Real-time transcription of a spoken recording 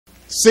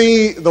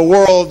see the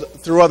world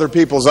through other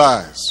people's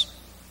eyes.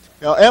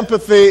 Now,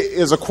 empathy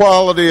is a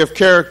quality of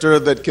character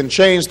that can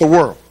change the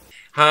world.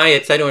 Hi,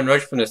 it's Edwin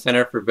Rutsch from the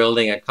Center for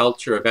Building a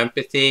Culture of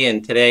Empathy,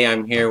 and today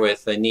I'm here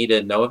with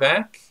Anita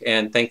Nowak,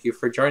 and thank you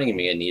for joining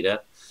me,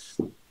 Anita.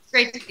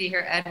 Great to be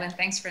here, Edwin.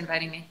 Thanks for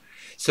inviting me.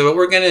 So what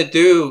we're going to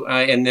do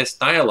in this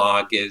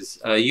dialogue is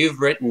you've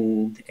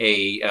written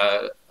a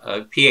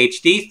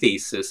PhD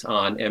thesis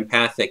on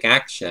empathic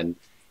action,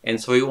 and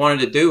so what we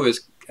wanted to do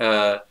is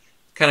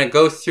kind of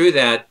go through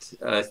that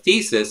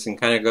thesis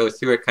and kind of go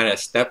through it kind of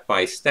step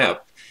by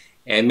step.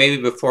 And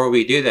maybe before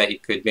we do that, you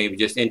could maybe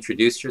just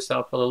introduce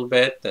yourself a little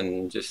bit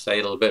and just say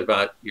a little bit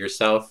about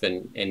yourself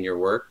and your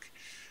work.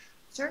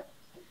 Sure.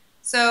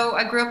 So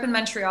I grew up in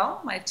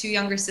Montreal. I have two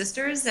younger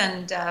sisters,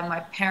 and my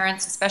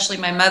parents, especially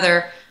my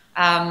mother,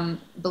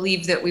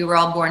 believed that we were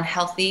all born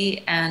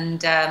healthy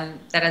and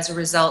that as a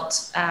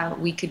result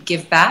we could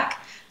give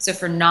back. So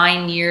for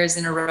 9 years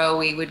in a row,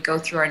 we would go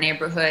through our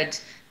neighborhood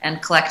and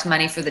collect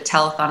money for the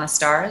Telethon of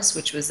Stars,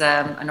 which was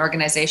an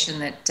organization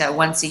that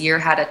once a year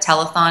had a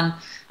telethon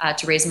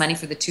to raise money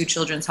for the two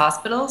children's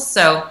hospitals.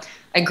 So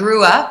I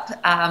grew up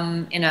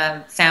in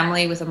a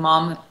family with a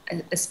mom,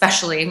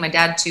 especially, my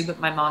dad too, but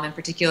my mom in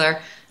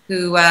particular,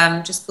 who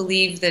just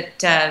believed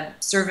that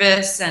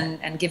service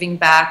and giving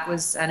back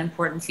was an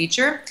important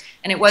feature.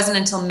 And it wasn't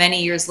until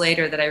many years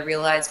later that I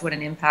realized what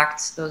an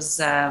impact those,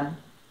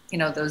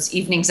 those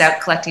evenings out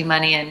collecting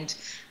money and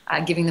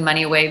giving the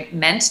money away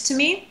meant to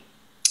me.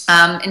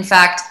 In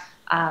fact,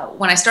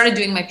 when I started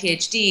doing my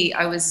PhD,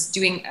 I was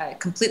doing a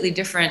completely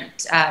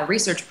different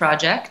research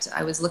project.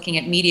 I was looking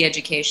at media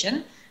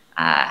education,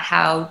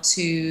 how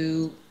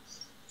to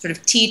sort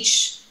of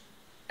teach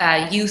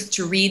youth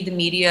to read the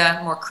media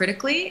more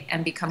critically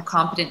and become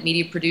competent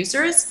media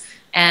producers.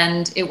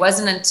 And it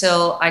wasn't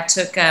until I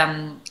took,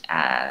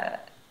 I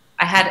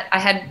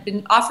had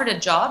been offered a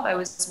job. I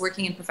was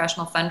working in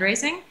professional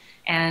fundraising,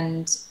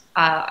 and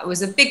it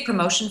was a big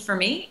promotion for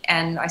me.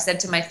 And I said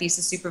to my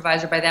thesis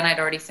supervisor, by then I'd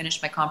already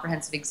finished my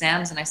comprehensive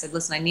exams, and I said,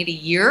 listen, I need a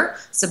year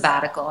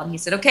sabbatical. And he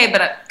said, okay,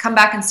 but come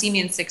back and see me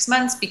in 6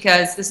 months,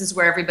 because this is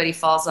where everybody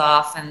falls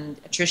off and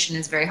attrition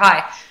is very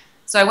high.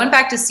 So I went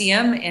back to see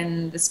him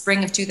in the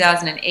spring of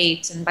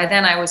 2008, and by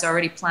then I was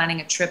already planning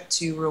a trip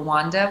to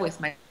Rwanda with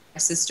my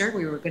sister.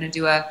 We were going to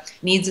do a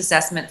needs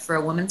assessment for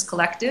a women's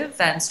collective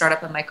and start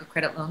up a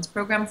microcredit loans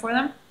program for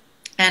them.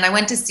 And I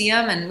went to see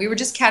him, and we were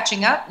just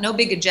catching up, no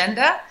big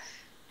agenda.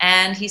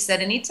 And he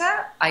said,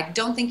 Anita, I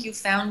don't think you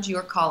found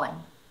your calling.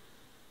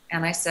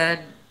 And I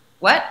said,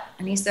 what?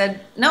 And he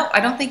said, no,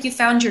 I don't think you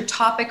found your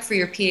topic for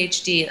your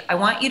PhD. I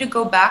want you to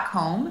go back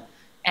home,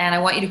 and I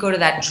want you to go to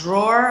that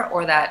drawer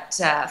or that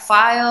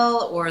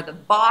file or the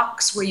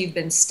box where you've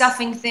been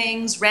stuffing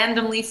things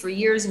randomly for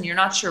years and you're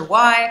not sure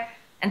why,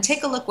 and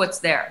take a look what's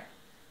there.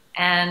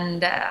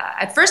 And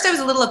at first I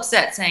was a little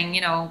upset,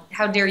 saying,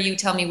 how dare you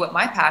tell me what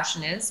my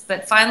passion is?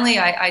 But finally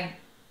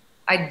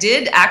I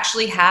did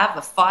actually have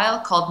a file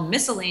called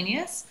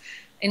Miscellaneous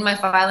in my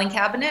filing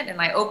cabinet, and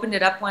I opened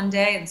it up one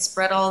day and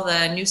spread all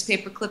the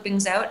newspaper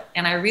clippings out,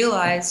 and I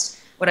realized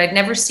what I'd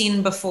never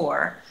seen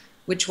before,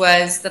 which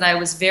was that I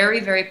was very,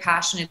 very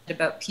passionate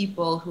about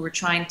people who were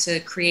trying to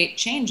create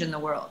change in the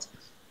world.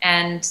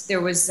 And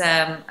there was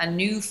a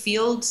new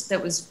field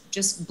that was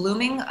just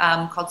blooming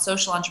called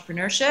social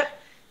entrepreneurship,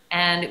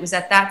 and it was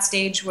at that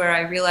stage where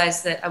I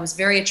realized that I was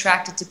very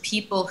attracted to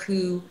people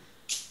who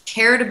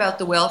cared about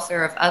the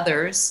welfare of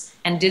others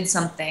and did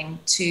something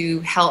to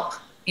help,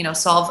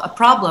 solve a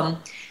problem.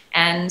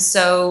 And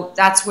so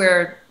that's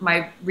where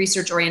my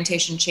research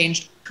orientation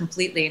changed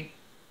completely.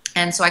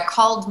 And so I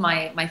called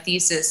my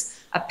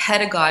thesis a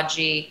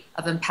pedagogy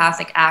of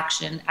empathic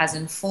action as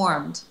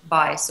informed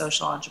by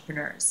social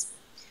entrepreneurs.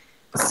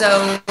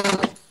 So,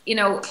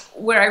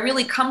 where I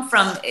really come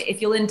from, if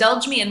you'll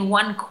indulge me in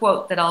one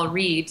quote that I'll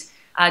read,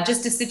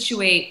 just to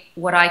situate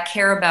what I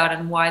care about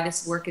and why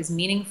this work is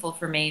meaningful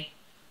for me.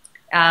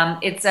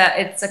 It's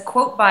a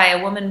quote by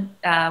a woman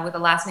with a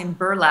last name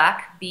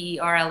Berlak,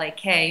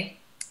 B-E-R-L-A-K.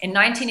 In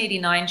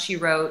 1989, she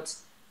wrote,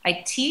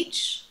 I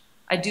teach,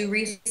 I do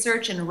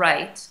research and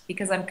write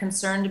because I'm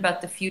concerned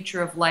about the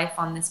future of life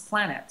on this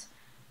planet.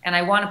 And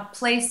I want to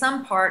play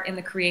some part in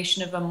the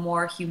creation of a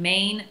more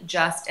humane,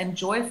 just, and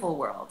joyful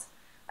world.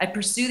 I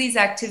pursue these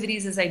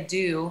activities as I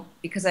do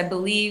because I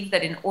believe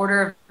that in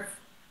order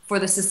for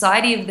the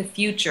society of the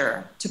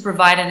future to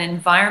provide an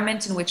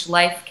environment in which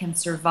life can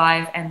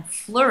survive and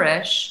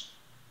flourish,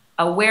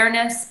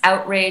 awareness,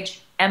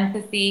 outrage,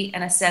 empathy,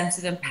 and a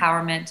sense of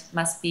empowerment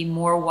must be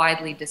more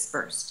widely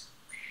dispersed.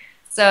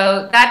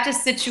 So that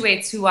just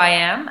situates who I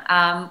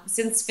am.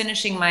 Since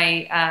finishing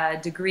my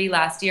degree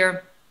last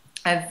year,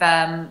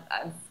 I've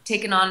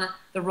taken on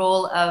the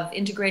role of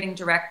integrating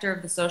director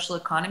of the Social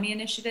Economy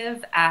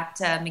Initiative at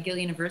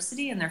McGill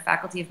University and their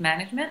Faculty of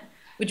Management,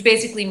 which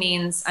basically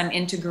means I'm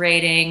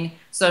integrating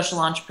social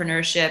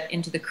entrepreneurship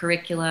into the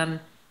curriculum,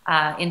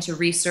 into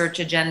research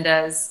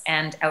agendas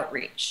and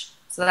outreach.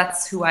 So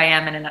that's who I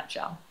am in a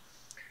nutshell.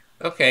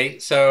 Okay,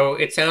 so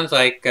it sounds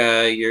like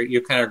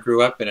you kind of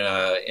grew up in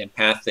an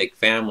empathic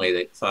family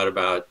that thought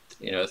about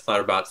thought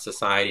about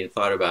society and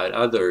thought about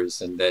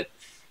others, and that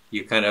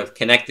you kind of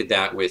connected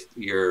that with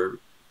your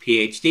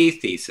PhD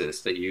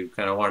thesis, that you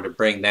kind of wanted to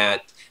bring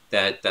that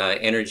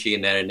energy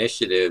and that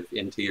initiative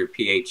into your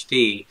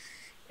PhD.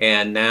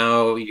 And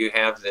now you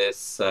have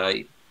this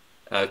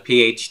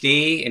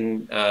PhD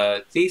in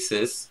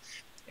thesis,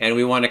 and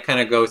we want to kind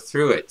of go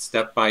through it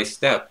step by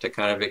step to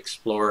kind of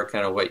explore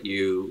kind of what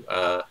you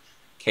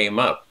came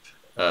up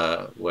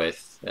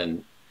with.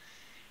 And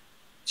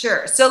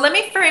sure. So let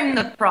me frame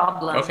the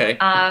problem. Okay.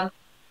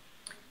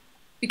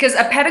 Because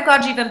a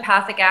pedagogy of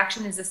empathic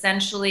action is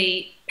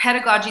essentially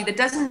pedagogy that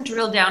doesn't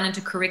drill down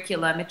into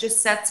curriculum. It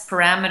just sets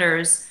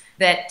parameters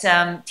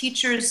that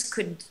teachers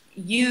could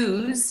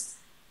use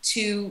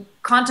to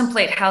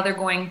contemplate how they're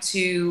going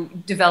to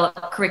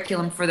develop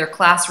curriculum for their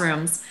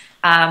classrooms.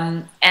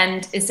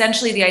 And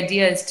essentially the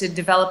idea is to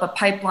develop a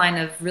pipeline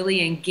of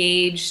really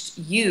engaged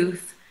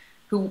youth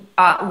who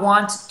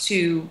want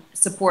to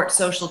support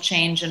social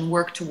change and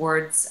work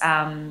towards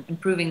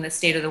improving the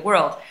state of the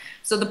world.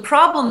 So the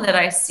problem that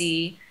I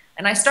see,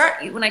 and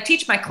when I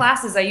teach my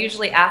classes, I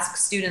usually ask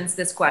students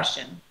this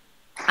question.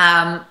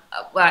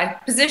 I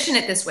position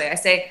it this way. I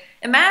say,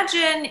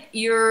 imagine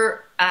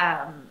you're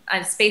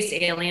a space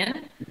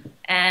alien,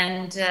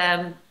 and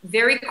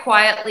very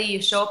quietly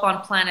you show up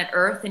on planet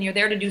Earth, and you're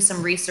there to do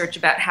some research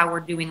about how we're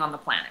doing on the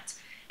planet.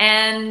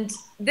 And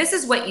this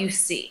is what you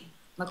see,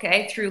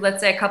 okay, through,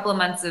 let's say, a couple of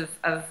months of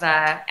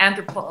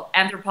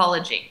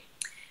anthropology.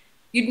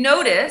 You'd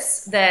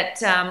notice that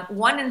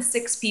 1 in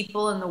 6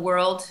 people in the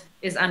world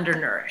is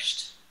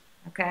undernourished,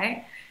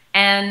 okay?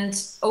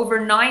 And over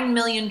 9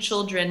 million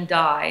children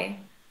die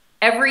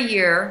every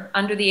year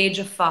under the age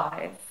of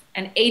 5,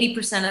 and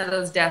 80% of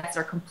those deaths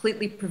are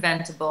completely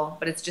preventable,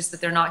 but it's just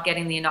that they're not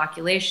getting the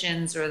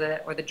inoculations or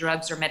the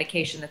drugs or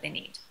medication that they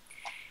need.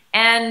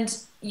 And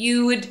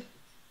you would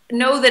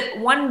know that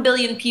 1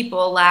 billion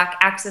people lack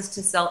access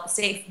to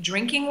safe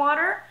drinking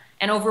water,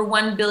 and over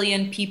 1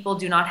 billion people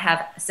do not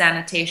have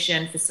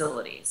sanitation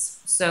facilities.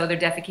 So they're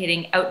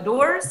defecating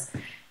outdoors,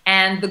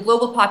 and the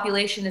global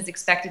population is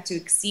expected to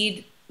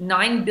exceed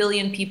 9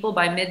 billion people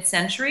by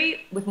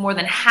mid-century, with more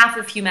than half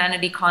of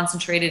humanity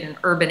concentrated in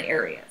urban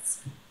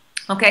areas.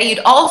 Okay, you'd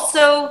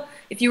also,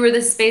 if you were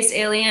this space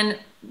alien,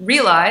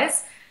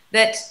 realize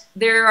that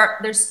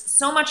there's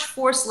so much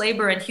forced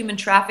labor and human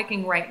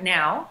trafficking right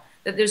now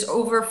that there's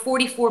over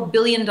 $44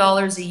 billion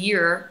a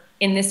year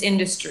in this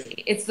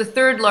industry. It's the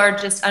 3rd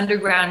largest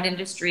underground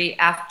industry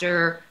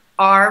after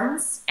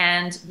arms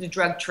and the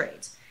drug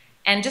trade.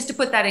 And just to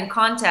put that in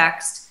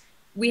context,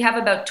 we have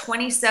about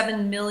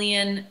 27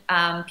 million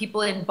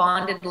people in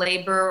bonded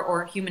labor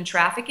or human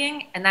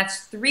trafficking, and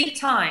that's 3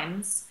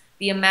 times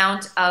the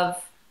amount of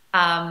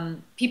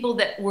people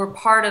that were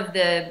part of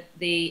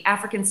the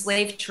African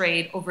slave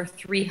trade over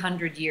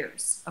 300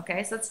 years.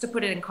 Okay, so that's to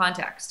put it in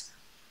context.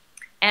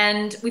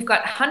 And we've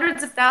got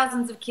hundreds of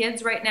thousands of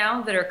kids right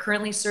now that are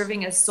currently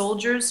serving as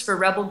soldiers for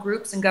rebel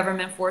groups and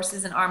government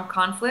forces in armed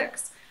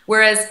conflicts,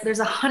 whereas there's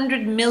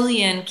 100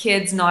 million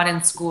kids not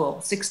in school,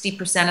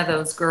 60% of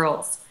those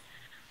girls.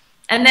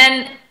 And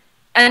then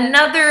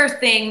another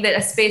thing that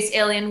a space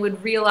alien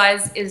would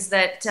realize is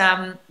that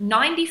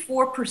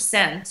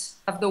 94%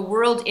 of the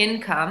world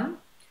income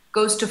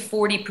goes to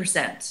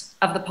 40%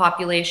 of the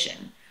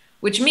population,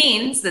 which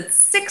means that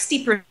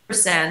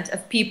 60%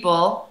 of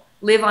people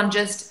live on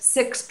just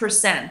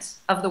 6%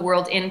 of the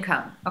world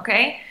income,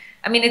 okay?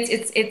 I mean,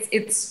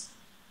 it's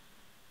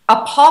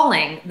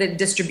appalling, the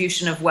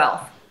distribution of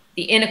wealth,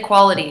 the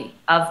inequality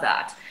of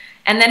that.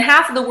 And then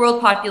half of the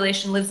world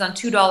population lives on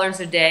 $2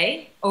 a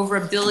day, over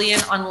 $1 billion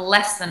on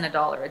less than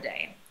 $1 a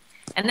day.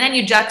 And then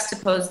you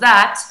juxtapose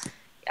that,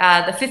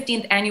 the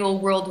 15th Annual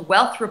World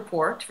Wealth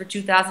Report for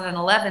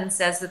 2011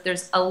 says that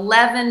there's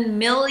 11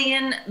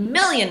 million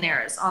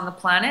millionaires on the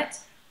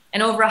planet,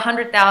 and over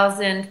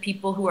 100,000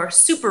 people who are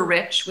super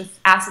rich with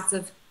assets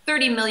of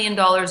 $30 million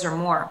or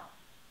more.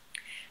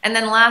 And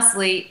then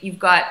lastly, you've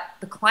got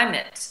the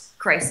climate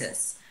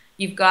crisis.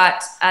 You've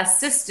got a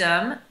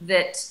system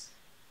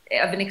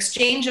of an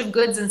exchange of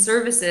goods and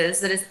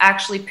services that is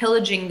actually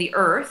pillaging the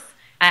earth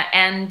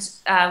and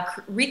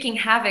wreaking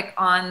havoc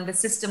on the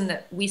system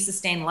that we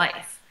sustain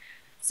life.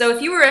 So if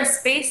you were a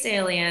space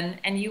alien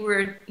and you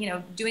were,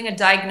 doing a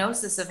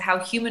diagnosis of how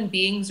human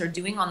beings are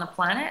doing on the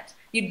planet,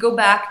 you'd go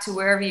back to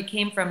wherever you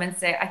came from and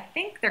say, I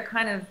think they're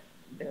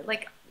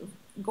like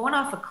going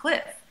off a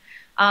cliff.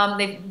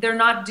 They're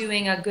not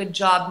doing a good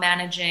job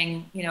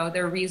managing,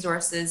 their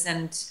resources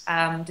and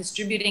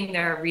distributing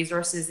their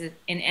resources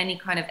in any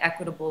kind of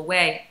equitable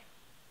way.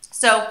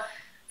 So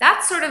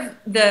that's sort of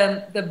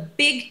the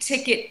big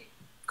ticket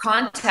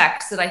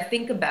context that I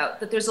think about,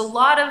 that there's a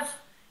lot of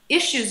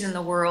issues in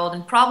the world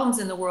and problems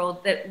in the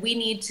world that we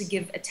need to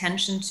give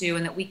attention to,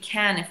 and that we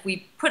can, if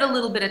we put a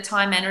little bit of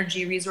time,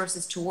 energy,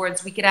 resources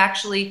towards, we could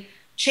actually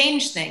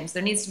change things.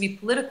 There needs to be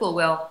political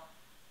will.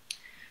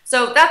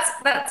 So that's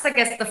I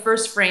guess the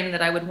first frame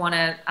that I would want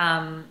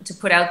to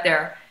put out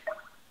there.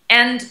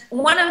 And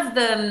one of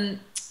the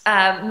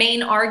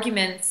main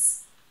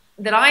arguments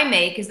that I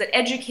make is that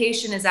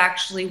education is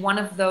actually one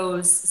of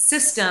those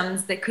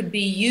systems that could be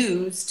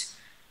used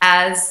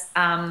as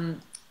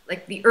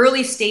like the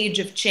early stage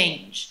of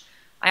change.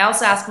 I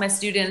also ask my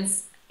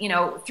students,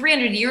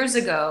 300 years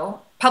ago,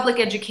 public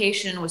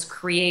education was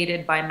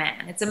created by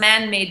man. It's a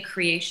man-made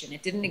creation.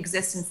 It didn't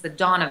exist since the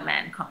dawn of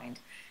mankind.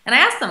 And I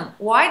ask them,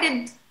 why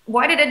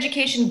did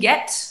education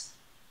get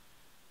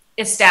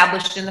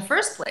established in the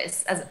first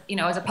place as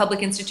a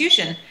public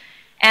institution?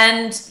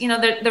 And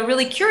they're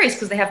really curious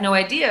because they have no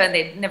idea, and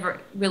they've never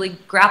really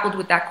grappled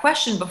with that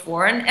question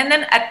before. And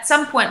then at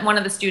some point, one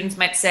of the students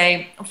might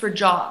say, for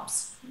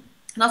jobs.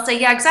 And I'll say,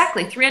 yeah,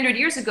 exactly. 300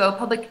 years ago,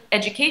 public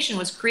education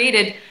was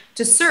created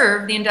to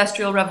serve the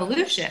Industrial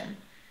Revolution.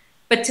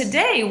 But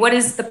today, what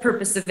is the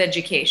purpose of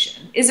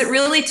education? Is it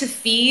really to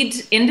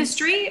feed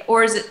industry,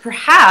 or is it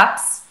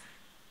perhaps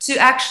to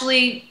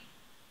actually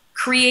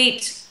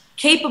create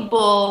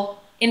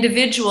capable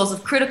individuals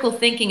of critical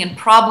thinking and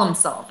problem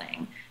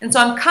solving? And so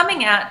I'm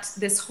coming at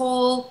this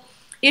whole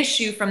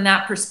issue from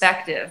that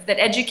perspective, that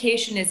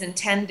education is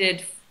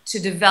intended to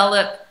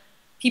develop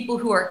people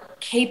who are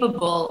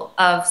capable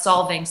of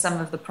solving some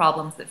of the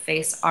problems that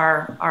face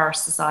our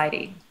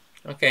society.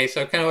 Okay,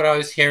 so kind of what I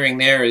was hearing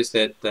there is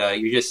that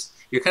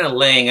you're kind of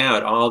laying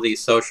out all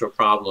these social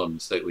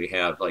problems that we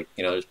have, like,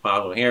 there's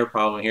problem here,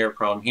 problem here,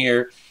 problem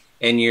here,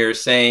 and you're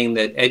saying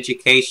that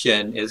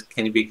education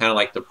can be kind of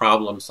like the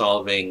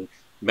problem-solving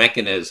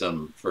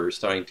mechanism for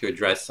starting to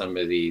address some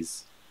of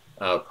these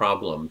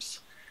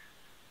problems.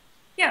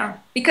 Yeah,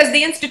 because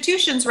the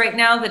institutions right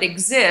now that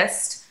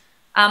exist,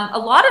 a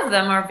lot of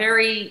them are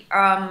very,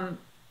 some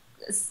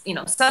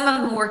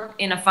of them work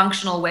in a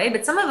functional way,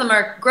 but some of them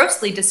are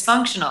grossly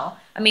dysfunctional.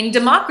 I mean,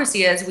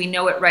 democracy as we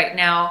know it right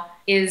now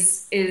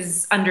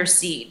is under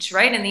siege,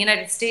 right? In the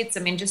United States, I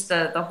mean, just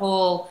the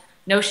whole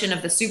notion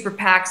of the super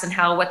PACs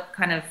and what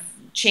kind of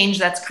change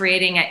that's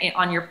creating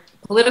on your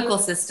political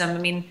system. I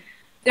mean,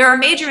 there are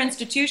major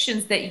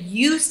institutions that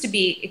used to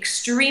be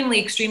extremely,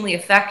 extremely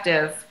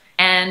effective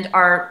and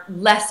are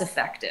less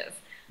effective.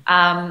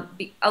 I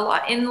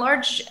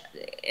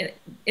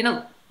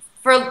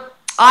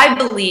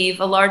believe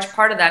a large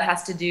part of that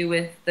has to do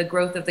with the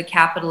growth of the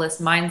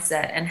capitalist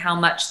mindset and how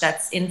much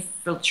that's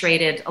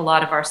infiltrated a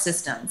lot of our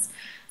systems.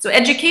 So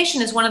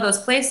education is one of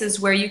those places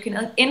where you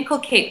can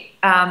inculcate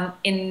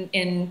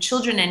in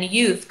children and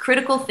youth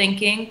critical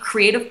thinking,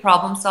 creative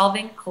problem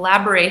solving,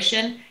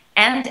 collaboration,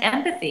 and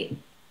empathy.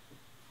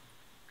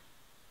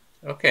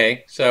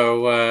 Okay,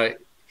 so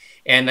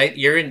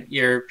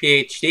your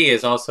PhD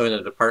is also in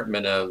the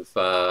Department of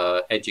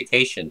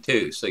Education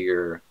too, so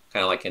you're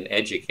kind of like an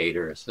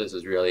educator. So this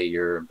is really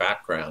your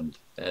background.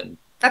 And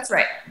that's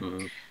right.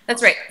 Mm-hmm.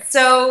 That's right.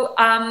 So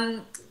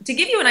to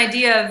give you an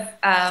idea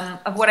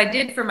of what I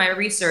did for my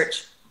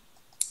research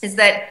is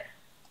that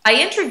I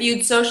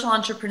interviewed social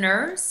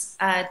entrepreneurs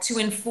to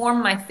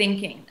inform my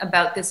thinking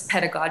about this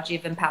pedagogy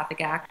of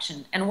empathic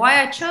action. And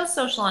why I chose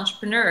social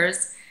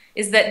entrepreneurs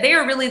is that they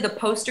are really the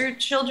poster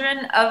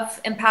children of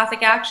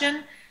empathic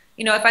action.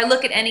 If I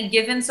look at any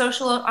given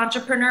social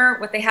entrepreneur,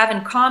 what they have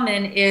in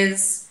common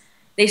is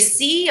they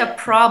see a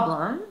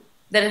problem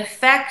that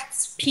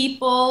affects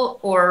people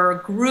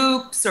or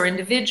groups or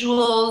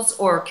individuals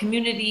or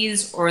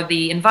communities or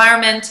the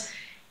environment,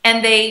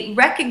 and they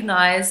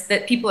recognize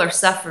that people are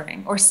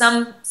suffering or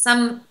some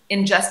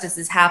injustice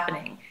is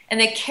happening, and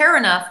they care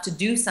enough to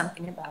do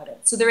something about it.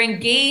 So they're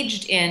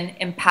engaged in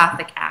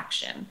empathic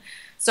action.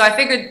 So I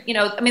figured,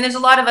 there's a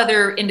lot of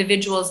other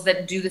individuals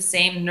that do the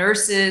same.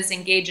 Nurses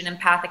engage in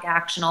empathic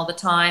action all the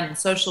time, and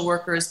social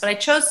workers. But I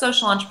chose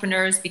social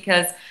entrepreneurs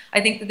because I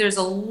think that there's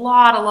a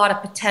lot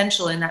of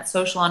potential in that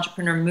social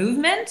entrepreneur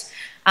movement,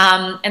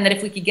 and that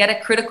if we could get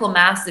a critical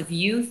mass of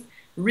youth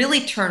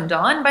really turned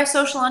on by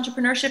social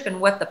entrepreneurship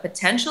and what the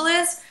potential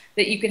is,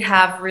 that you could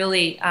have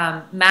really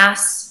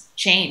mass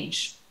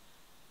change.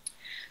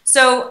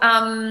 So.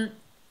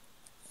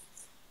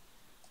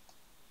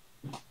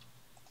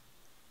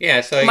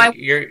 Yeah, so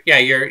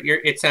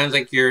it sounds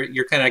like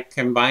you're kind of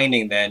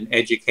combining then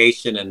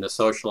education and the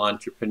social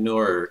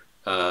entrepreneur,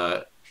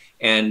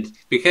 and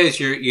because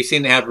you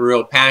seem to have a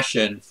real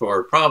passion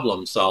for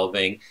problem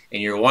solving and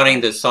you're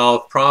wanting to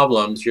solve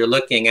problems, you're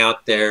looking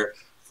out there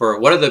for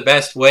what are the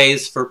best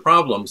ways for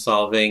problem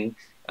solving,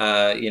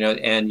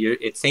 and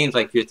it seems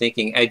like you're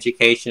thinking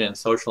education and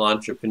social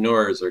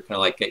entrepreneurs are kind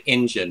of like an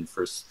engine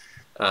for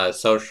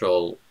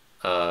social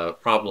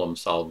problem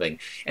solving.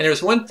 And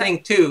there's one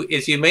thing too,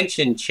 is you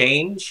mentioned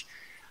change.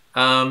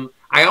 I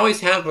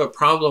always have a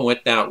problem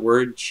with that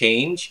word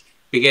change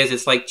because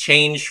it's like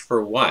change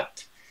for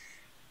what?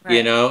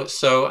 Right.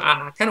 So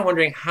I'm kind of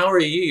wondering, how are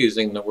you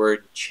using the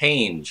word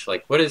change?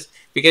 Like what is,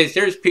 because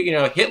there's,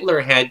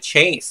 Hitler had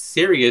change,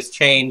 serious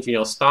change,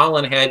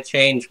 Stalin had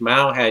change,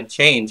 Mao had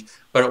change,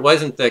 but it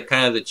wasn't the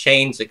kind of the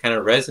change that kind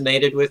of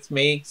resonated with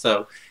me.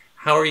 So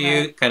how are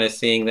you kind of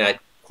seeing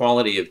that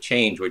quality of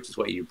change, which is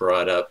what you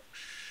brought up?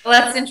 Well,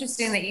 that's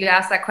interesting that you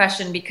asked that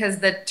question because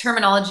the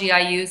terminology I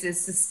use is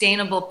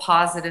sustainable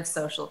positive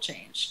social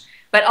change,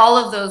 But all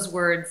of those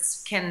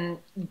words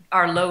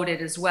are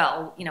loaded as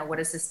well. You know, what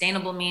does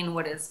sustainable mean?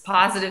 What does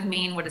positive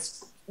mean? What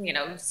does, you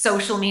know,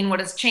 social mean? What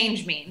does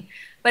change mean?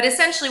 But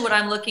essentially what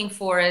I'm looking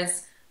for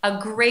is a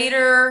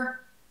greater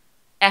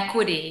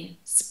equity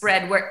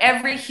spread where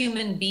every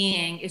human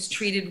being is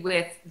treated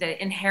with the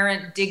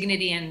inherent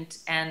dignity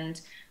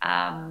and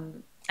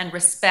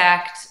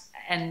respect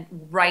and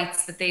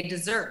rights that they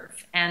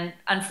deserve. And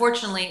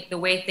unfortunately, the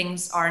way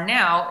things are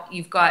now,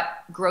 you've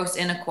got gross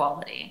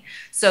inequality.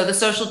 So the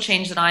social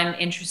change that I'm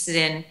interested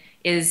in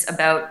is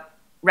about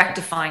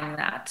rectifying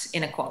that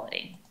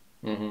inequality.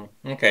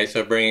 Mm-hmm. Okay,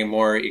 so bringing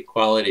more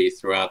equality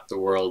throughout the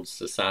world's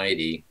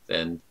society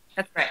then.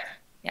 That's right,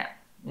 yeah.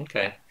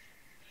 Okay.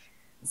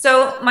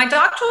 So my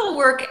doctoral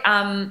work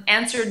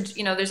answered,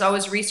 you know, there's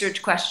always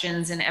research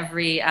questions in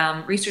every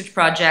research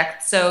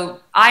project. So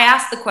I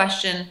asked the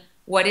question,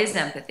 what is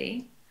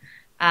empathy?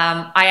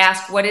 I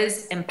asked, what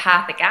is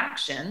empathic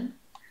action?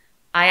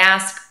 I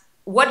asked,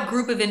 what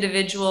group of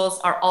individuals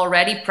are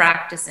already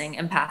practicing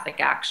empathic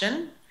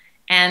action?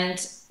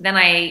 And then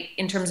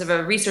in terms of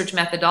a research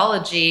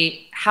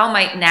methodology, how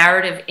might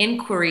narrative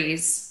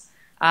inquiries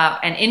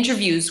and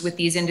interviews with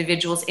these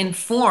individuals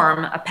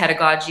inform a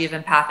pedagogy of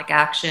empathic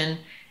action?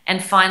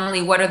 And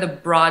finally, what are the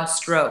broad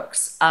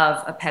strokes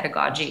of a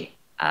pedagogy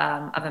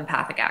of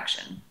empathic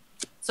action?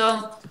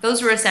 So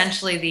those were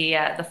essentially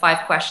the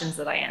 5 questions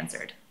that I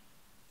answered.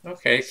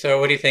 Okay, so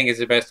what do you think is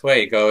the best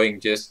way?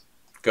 Just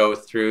go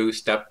through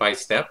step by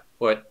step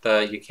what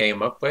you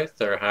came up with,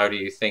 or how do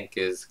you think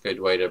is a good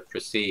way to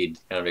proceed,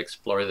 kind of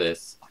explore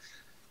this?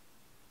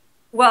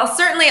 Well,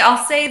 certainly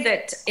I'll say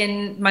that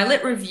in my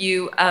lit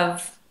review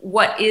of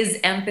what is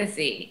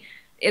empathy,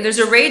 there's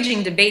a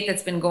raging debate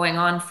that's been going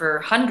on for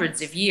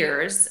hundreds of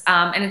years,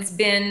 and it's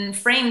been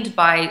framed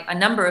by a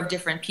number of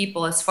different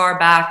people as far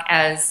back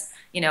as,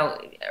 you know,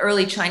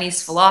 early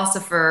Chinese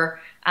philosopher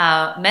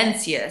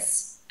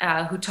Mencius,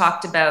 who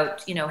talked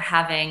about, you know,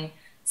 having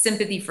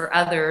sympathy for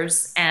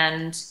others.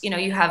 And, you know,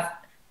 you have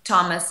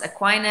Thomas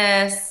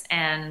Aquinas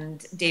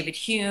and David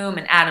Hume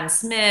and Adam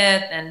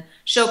Smith and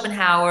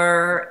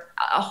Schopenhauer.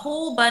 A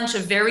whole bunch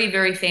of very,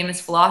 very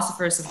famous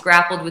philosophers have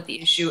grappled with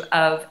the issue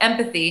of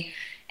empathy.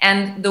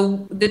 And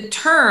the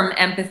term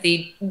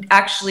empathy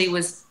actually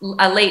was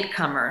a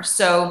latecomer.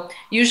 So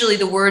usually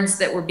the words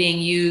that were being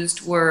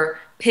used were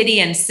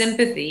pity and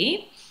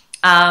sympathy,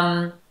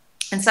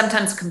 and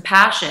sometimes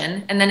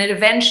compassion. And then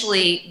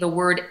eventually the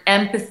word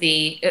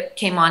empathy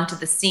came onto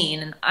the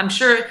scene. And I'm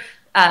sure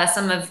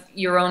some of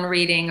your own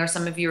reading or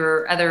some of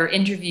your other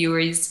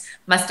interviewees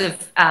must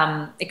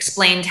have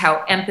explained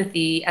how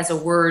empathy as a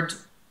word,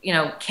 you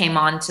know, came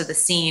onto the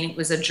scene. It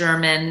was a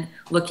German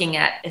looking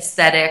at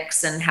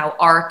aesthetics and how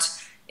art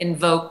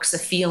invokes a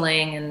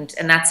feeling,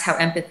 and that's how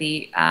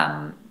empathy,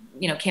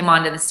 you know, came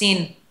onto the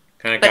scene.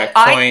 Kind of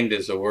got coined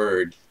as a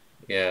word.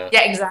 Yeah.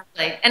 Yeah,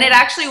 exactly. And it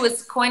actually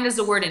was coined as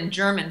a word in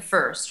German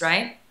first,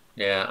 right?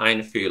 Yeah,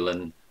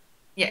 einfühlen.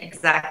 Yeah,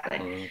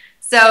 exactly.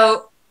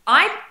 So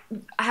I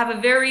have a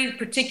very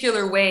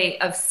particular way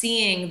of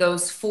seeing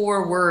those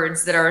 4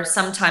 words that are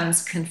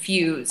sometimes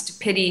confused: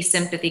 pity,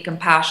 sympathy,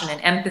 compassion,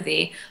 and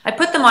empathy. I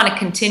put them on a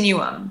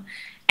continuum.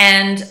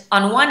 And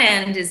on one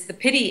end is the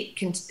pity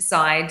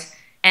side,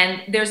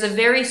 and there's a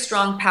very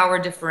strong power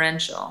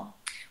differential.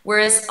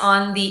 Whereas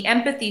on the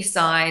empathy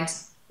side,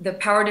 the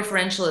power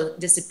differential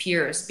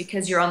disappears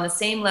because you're on the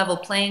same level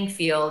playing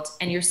field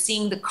and you're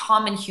seeing the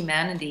common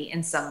humanity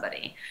in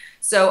somebody.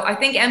 So I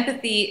think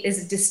empathy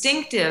is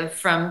distinctive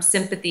from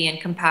sympathy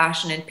and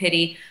compassion and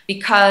pity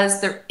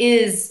because there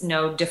is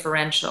no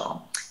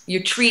differential.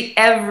 You treat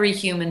every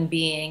human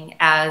being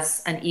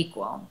as an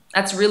equal.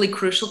 That's really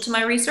crucial to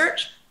my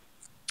research.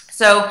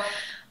 So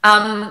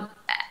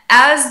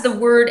as the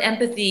word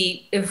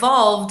empathy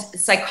evolved,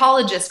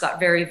 psychologists got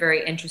very,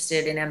 very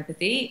interested in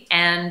empathy.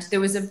 And there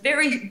was a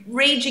very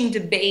raging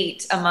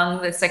debate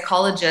among the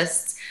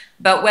psychologists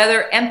about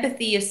whether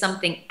empathy is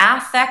something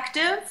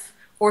affective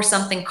or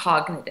something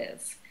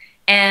cognitive.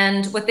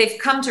 And what they've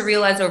come to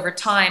realize over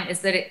time is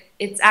that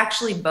it's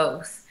actually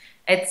both.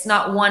 It's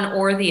not one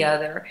or the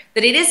other.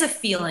 That it is a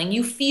feeling.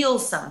 You feel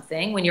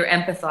something when you're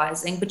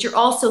empathizing, but you're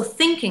also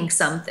thinking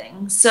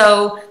something.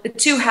 So the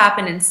two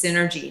happen in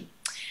synergy.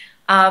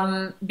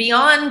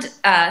 Beyond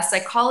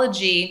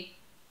psychology,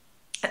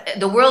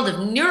 the world of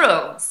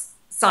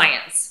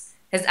neuroscience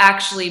has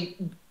actually,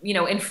 you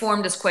know,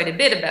 informed us quite a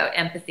bit about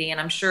empathy.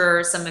 And I'm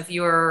sure some of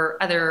your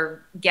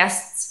other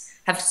guests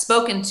have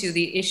spoken to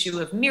the issue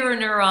of mirror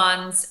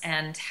neurons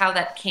and how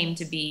that came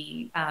to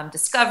be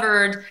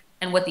discovered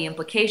and what the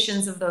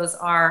implications of those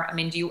are. I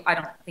mean, I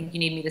don't think you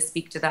need me to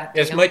speak to that.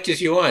 As much as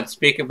you want.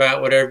 Speak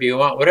about whatever you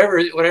want.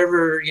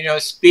 Whatever, you know,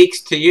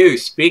 speaks to you,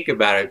 speak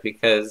about it,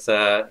 because,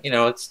 you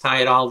know, let's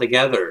tie it all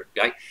together.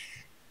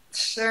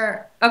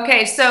 Sure.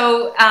 Okay,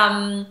 so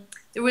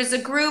there was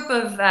a group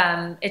of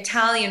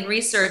Italian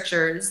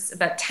researchers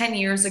about 10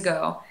 years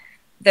ago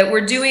that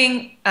were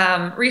doing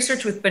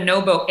research with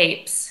bonobo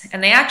apes,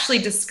 and they actually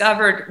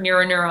discovered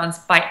mirror neurons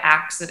by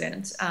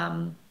accident.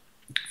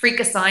 Freak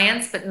of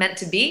science, but meant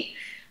to be.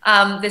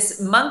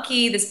 This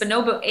monkey, this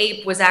bonobo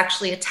ape, was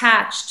actually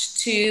attached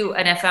to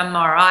an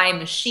fMRI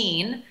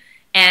machine.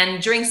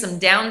 And during some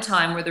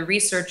downtime where the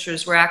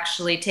researchers were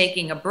actually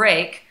taking a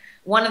break,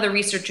 one of the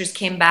researchers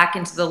came back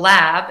into the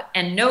lab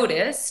and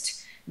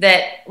noticed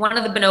that one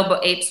of the bonobo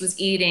apes was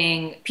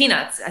eating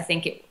peanuts, I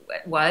think it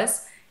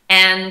was.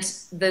 And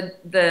the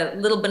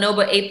little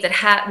bonobo ape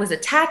that was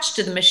attached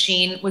to the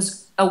machine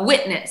was a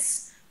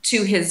witness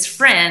to his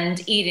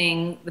friend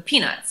eating the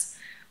peanuts.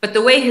 But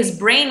the way his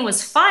brain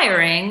was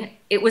firing,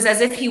 it was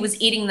as if he was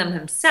eating them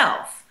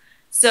himself.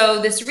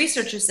 So this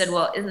researcher said,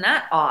 well, isn't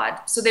that odd?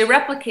 So they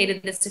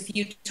replicated this a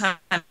few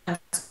times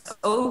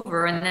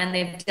over, and then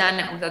they've done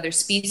it with other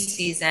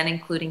species and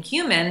including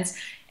humans.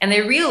 And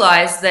they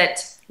realized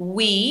that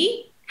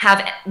we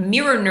have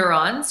mirror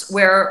neurons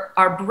where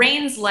our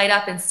brains light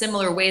up in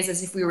similar ways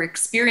as if we were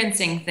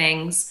experiencing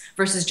things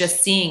versus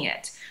just seeing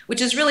it,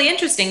 which is really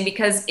interesting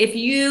because if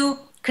you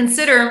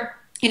consider,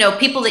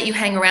 people that you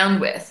hang around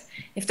with,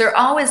 if they're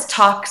always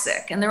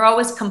toxic and they're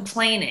always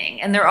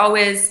complaining and they're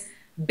always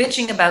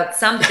bitching about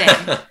something,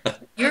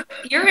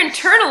 you're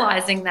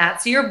internalizing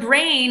that. So your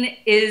brain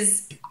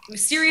is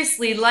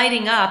seriously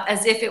lighting up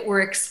as if it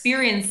were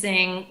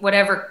experiencing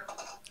whatever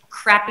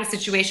crappy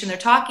situation they're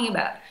talking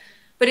about.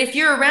 But if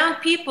you're around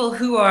people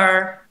who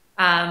are,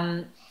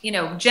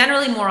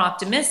 generally more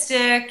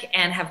optimistic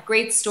and have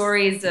great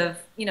stories of,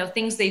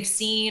 things they've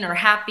seen or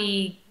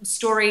happy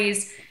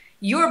stories,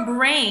 your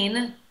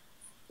brain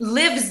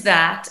lives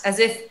that as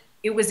if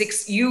it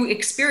was you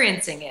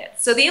experiencing it.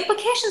 So the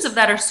implications of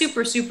that are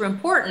super, super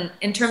important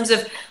in terms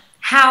of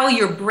how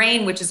your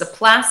brain, which is a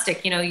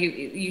plastic,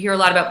 you hear a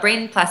lot about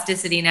brain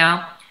plasticity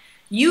now,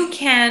 you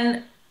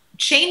can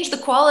change the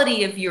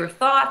quality of your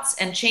thoughts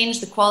and change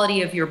the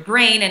quality of your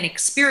brain and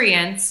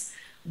experience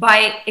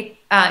by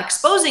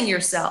exposing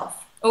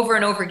yourself over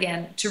and over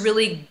again to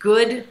really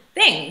good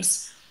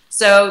things.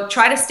 So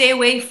try to stay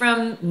away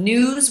from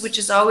news, which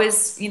is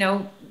always,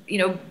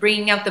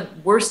 bringing out the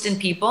worst in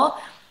people,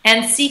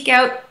 and seek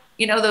out,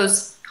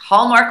 those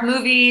Hallmark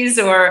movies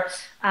or,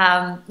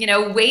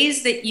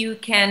 ways that you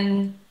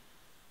can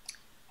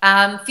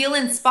feel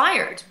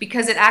inspired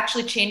because it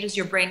actually changes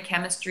your brain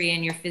chemistry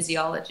and your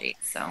physiology.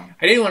 So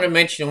I did want to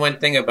mention one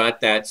thing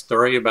about that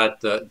story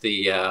about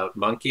the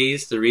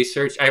monkeys, the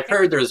research. I've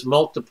heard there's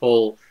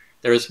multiple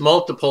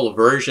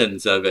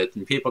versions of it,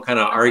 and people kind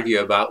of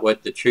argue about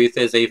what the truth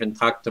is. I even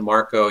talked to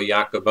Marco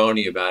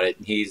Iacoboni about it,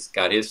 and he's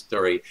got his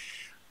story.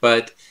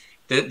 But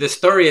the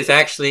story is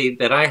actually,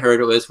 that I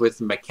heard, it was with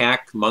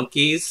macaque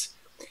monkeys.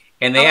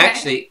 And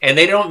they and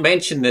they don't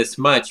mention this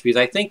much because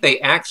I think they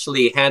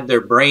actually had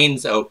their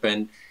brains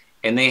open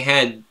and they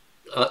had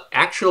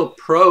actual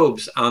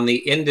probes on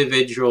the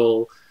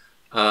individual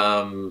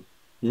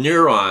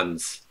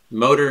neurons,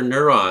 motor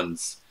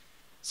neurons.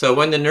 So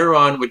when the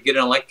neuron would get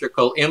an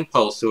electrical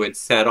impulse, it would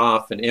set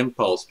off an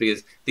impulse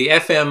because the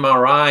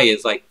fMRI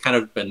is like kind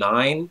of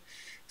benign.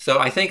 So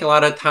I think a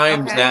lot of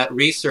times that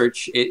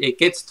research, it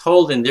gets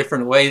told in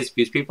different ways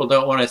because people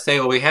don't want to say,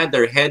 well, we had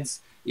their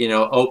heads,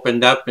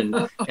 opened up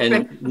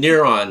and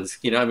neurons,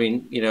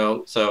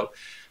 so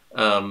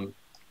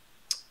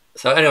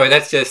anyway,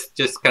 that's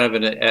just kind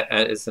of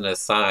as an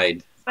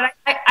aside. But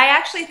I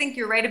actually think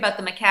you're right about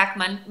the macaque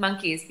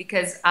monkeys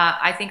because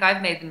I think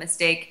I've made the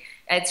mistake.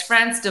 It's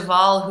Frans de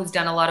Waal who's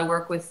done a lot of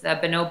work with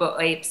bonobo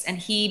apes, and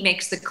he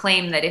makes the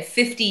claim that if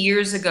 50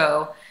 years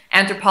ago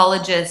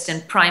anthropologists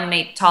and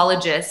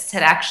primatologists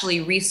had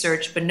actually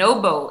researched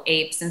bonobo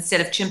apes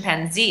instead of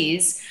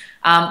chimpanzees,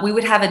 we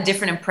would have a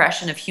different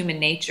impression of human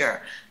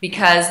nature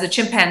because the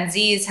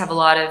chimpanzees have a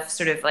lot of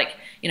sort of like,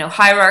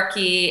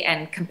 hierarchy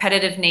and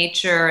competitive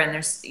nature, and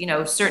there's,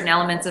 certain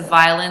elements of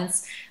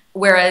violence,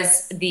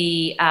 whereas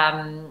the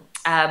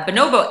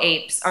bonobo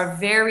apes are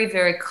very,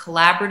 very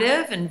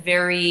collaborative and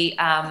very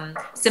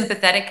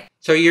sympathetic.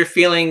 So you're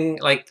feeling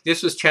like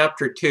this was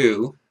chapter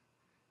 2.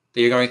 That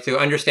you're going through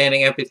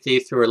understanding empathy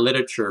through a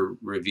literature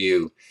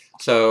review.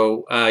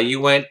 So you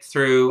went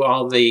through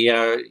all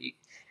the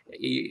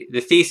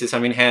thesis. I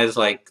mean, has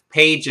like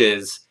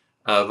pages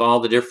of all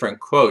the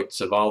different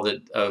quotes of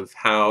of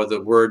how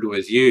the word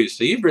was used.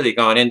 So you've really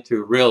gone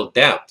into real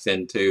depth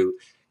into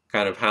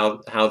kind of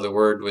how the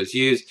word was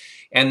used.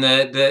 And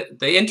the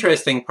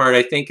interesting part,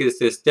 I think, is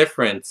this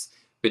difference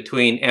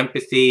between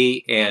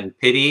empathy and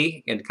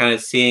pity, and kind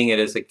of seeing it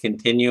as a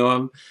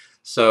continuum.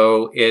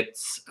 So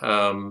it's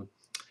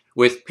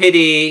with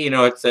pity,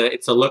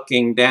 it's a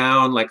looking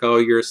down, like, oh,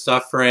 you're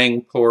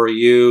suffering, poor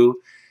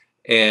you,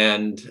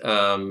 and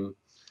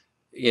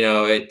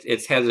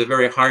it has a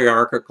very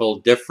hierarchical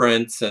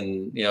difference,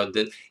 and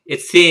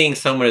it's seeing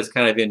someone as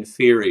kind of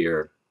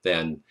inferior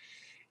then,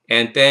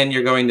 and then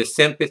you're going to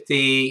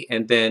sympathy,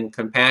 and then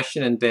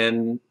compassion, and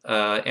then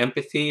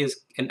empathy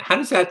is. And how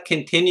does that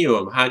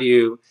continuum? How do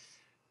you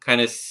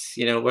kind of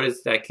what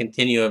does that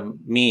continuum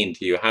mean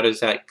to you? How does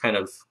that kind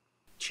of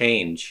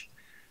change?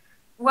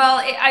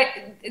 Well,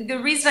 the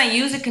reason I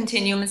use a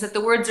continuum is that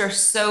the words are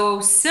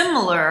so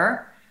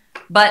similar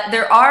But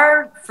there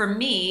are, for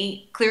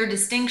me, clear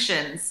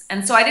distinctions.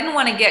 And so I didn't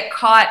want to get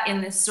caught in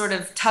this sort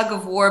of tug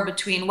of war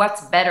between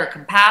what's better,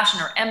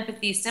 compassion or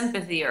empathy,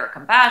 sympathy, or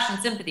compassion,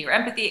 sympathy, or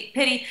empathy,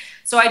 pity.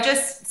 So I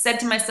just said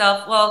to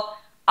myself, well,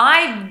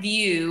 I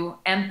view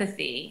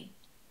empathy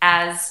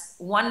as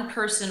one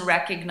person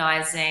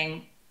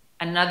recognizing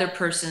another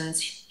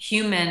person's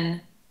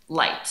human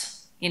light,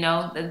 you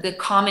know, the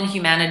common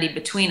humanity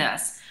between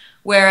us.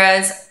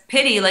 Whereas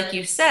pity, like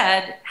you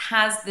said,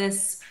 has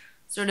this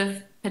sort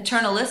of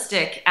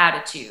paternalistic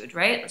attitude,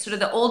 right? Sort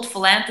of the old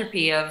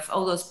philanthropy of,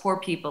 oh, those poor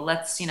people,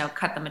 let's, you know,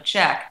 cut them a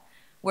check.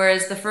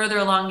 Whereas the further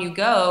along you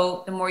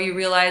go, the more you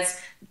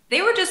realize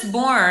they were just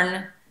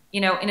born, you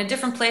know, in a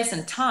different place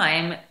and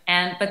time,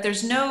 but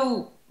there's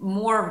no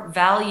more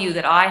value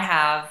that I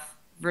have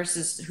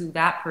versus who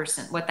that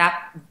person,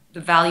 the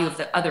value of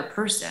the other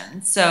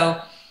person.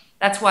 So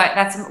that's how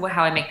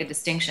I make the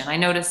distinction. I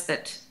noticed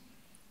that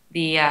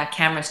the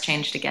camera's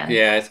changed again.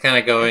 Yeah, it's kind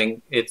of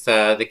going. It's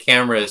the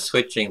camera is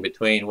switching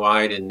between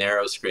wide and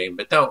narrow screen,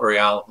 but don't worry,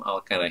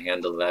 I'll kind of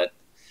handle that.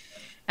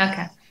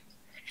 Okay.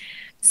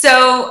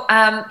 So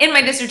in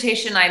my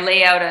dissertation, I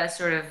lay out a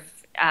sort of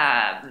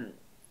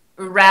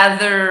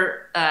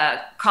rather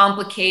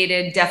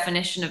complicated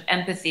definition of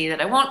empathy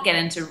that I won't get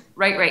into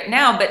right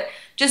now, but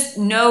just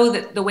know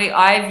that the way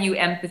I view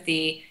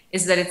empathy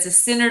is that it's a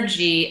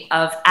synergy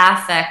of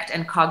affect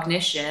and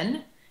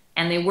cognition,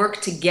 and they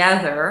work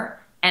together.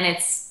 And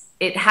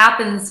it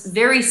happens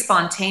very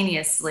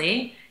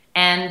spontaneously,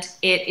 and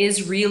it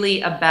is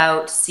really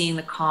about seeing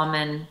the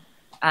common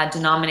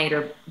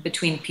denominator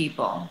between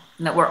people,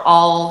 and that we're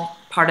all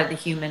part of the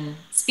human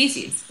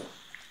species.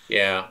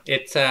 Yeah,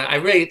 it's I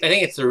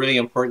think it's a really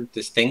important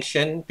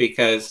distinction,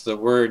 because the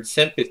word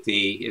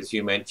sympathy, as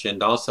you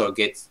mentioned, also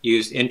gets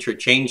used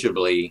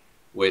interchangeably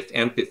with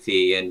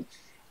empathy, and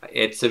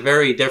it's a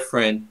very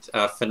different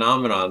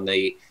phenomenon.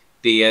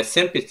 The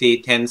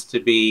sympathy tends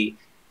to be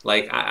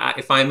like,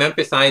 if I'm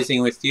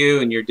empathizing with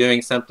you and you're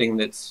doing something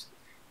that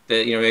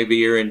you know, maybe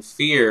you're in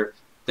fear,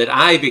 that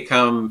I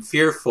become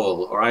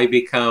fearful, or I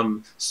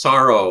become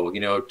sorrow. You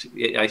know,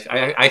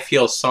 I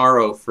feel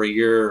sorrow for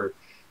your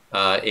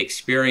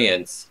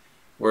experience.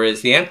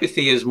 Whereas the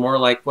empathy is more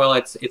like, well,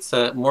 it's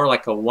more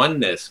like a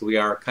oneness. We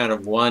are kind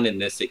of one in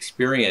this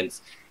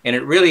experience, and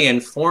it really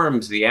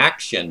informs the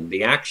action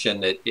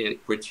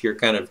which you're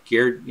kind of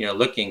geared, you know,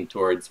 looking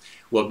towards,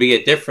 will be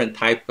a different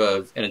type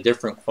of and a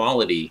different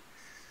quality.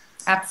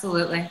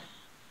 Absolutely.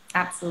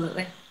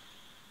 Absolutely.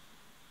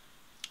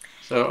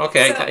 So,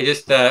 okay, I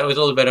just, it was a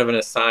little bit of an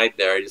aside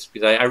there, just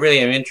because I really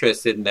am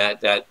interested in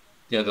that,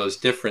 you know, those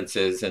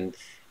differences, and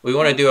we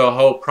want to do a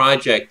whole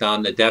project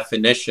on the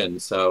definition,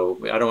 so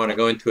I don't want to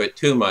go into it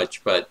too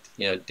much, but,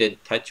 you know,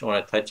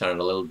 want to touch on it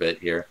a little bit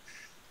here.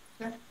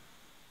 Sure.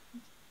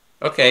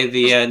 Okay, the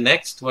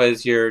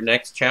your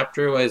next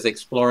chapter was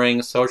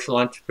exploring social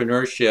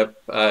entrepreneurship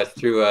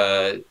through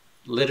a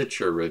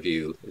literature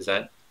review. Is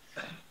that?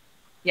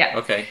 Yeah.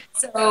 Okay.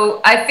 So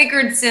I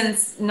figured,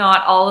 since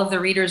not all of the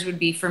readers would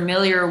be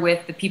familiar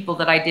with the people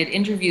that I did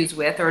interviews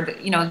with, or,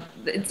 you know,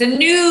 it's a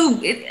new,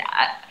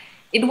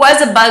 it was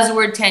a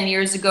buzzword 10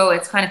 years ago.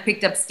 It's kind of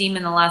picked up steam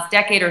in the last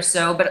decade or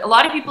so, but a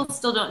lot of people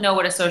still don't know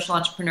what a social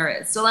entrepreneur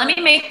is. So let me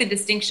make the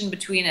distinction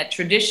between a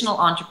traditional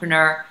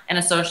entrepreneur and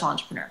a social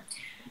entrepreneur.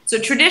 So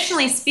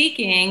traditionally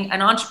speaking,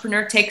 an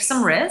entrepreneur takes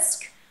some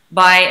risk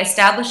by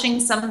establishing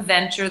some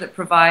venture that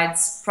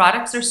provides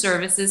products or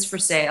services for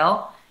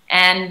sale,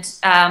 and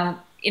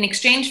in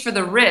exchange for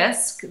the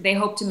risk, they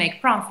hope to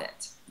make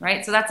profit,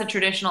 right? So that's a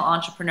traditional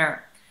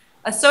entrepreneur.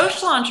 A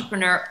social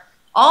entrepreneur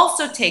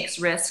also takes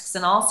risks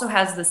and also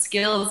has the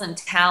skills and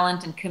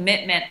talent and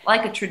commitment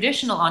like a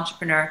traditional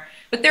entrepreneur,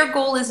 but their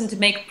goal isn't to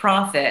make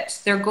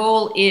profit. Their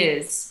goal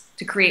is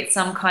to create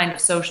some kind of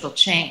social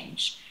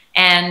change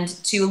and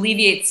to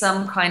alleviate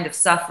some kind of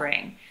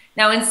suffering.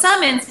 Now, in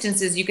some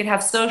instances, you could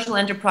have social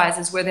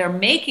enterprises where they're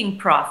making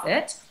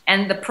profit,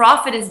 and the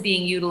profit is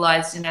being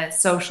utilized in a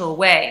social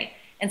way.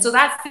 And so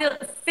that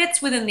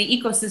fits within the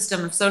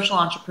ecosystem of social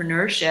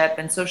entrepreneurship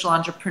and social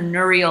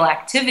entrepreneurial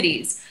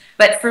activities.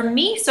 But for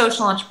me,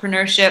 social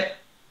entrepreneurship,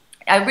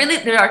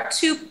 there are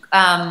two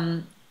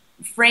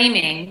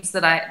framings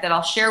that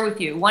I'll share with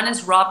you. One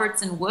is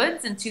Roberts and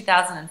Woods in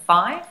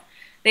 2005.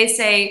 They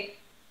say,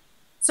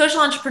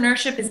 social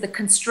entrepreneurship is the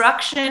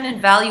construction,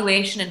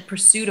 evaluation, and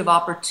pursuit of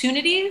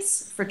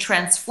opportunities for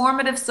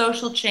transformative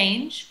social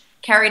change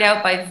carried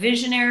out by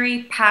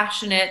visionary,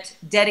 passionate,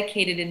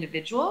 dedicated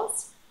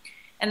individuals.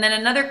 And then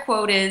another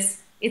quote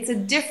is, it's a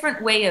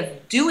different way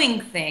of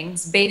doing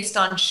things based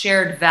on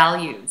shared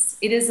values.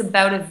 It is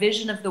about a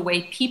vision of the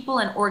way people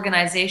and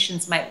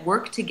organizations might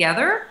work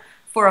together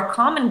for a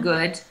common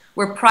good,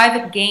 where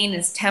private gain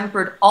is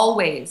tempered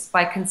always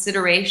by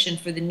consideration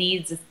for the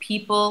needs of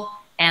people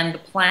and the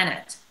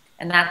planet.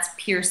 And that's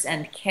Pierce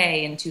and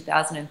Kay in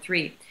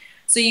 2003.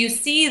 So you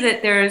see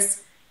that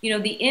there's, you know,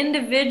 the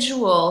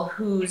individual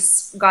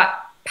who's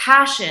got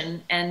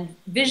passion and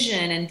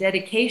vision and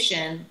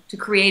dedication to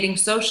creating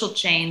social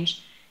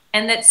change,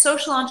 and that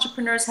social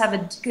entrepreneurs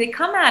they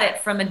come at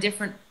it from a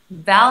different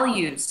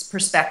values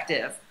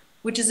perspective,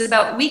 which is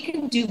about we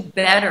can do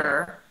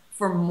better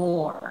for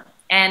more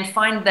and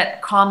find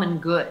that common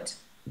good.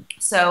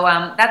 So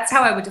that's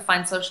how I would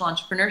define social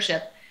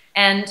entrepreneurship.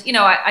 And, you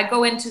know, I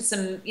go into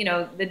some, you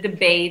know, the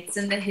debates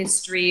and the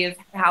history of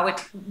how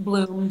it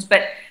bloomed.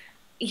 But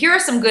here are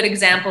some good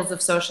examples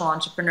of social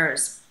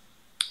entrepreneurs.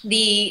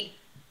 The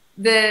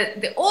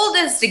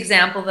oldest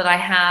example that I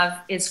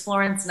have is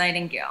Florence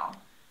Nightingale,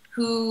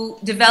 who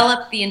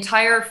developed the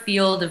entire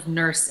field of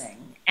nursing.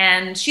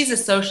 And she's a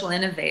social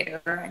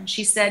innovator. And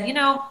she said, you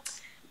know,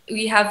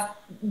 we have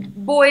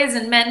boys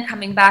and men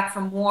coming back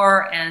from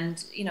war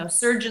and, you know,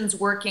 surgeons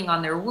working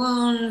on their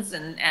wounds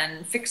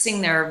and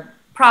fixing their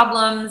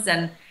problems.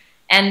 And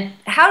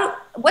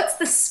what's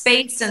the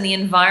space and the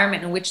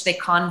environment in which they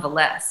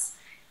convalesce?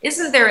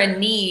 Isn't there a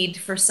need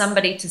for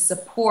somebody to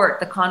support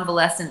the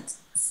convalescent,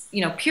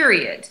 you know,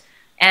 period?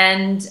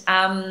 And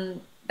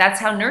that's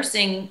how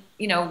nursing,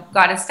 you know,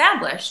 got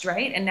established,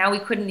 right? And now we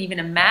couldn't even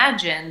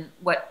imagine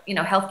what, you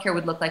know, healthcare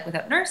would look like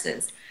without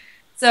nurses.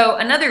 So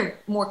another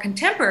more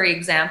contemporary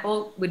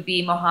example would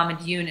be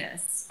Muhammad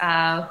Yunus,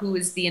 who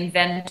is the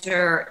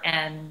inventor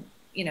and,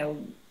 you know,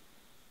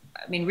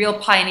 I mean, real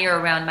pioneer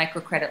around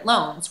microcredit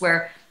loans,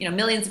 where, you know,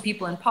 millions of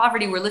people in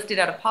poverty were lifted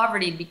out of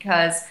poverty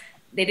because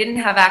they didn't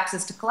have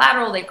access to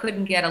collateral, they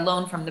couldn't get a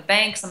loan from the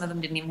bank, some of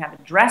them didn't even have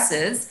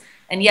addresses,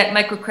 and yet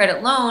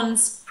microcredit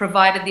loans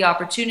provided the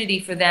opportunity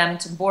for them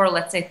to borrow,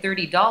 let's say,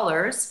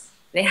 $30.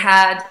 They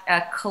had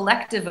a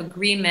collective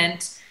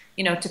agreement,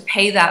 you know, to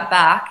pay that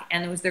back,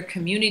 and it was their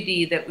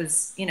community that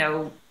was, you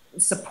know,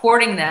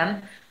 supporting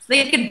them. So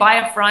they could buy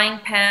a frying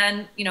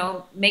pan, you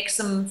know, make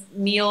some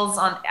meals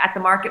at the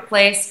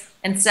marketplace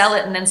and sell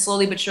it, and then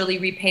slowly but surely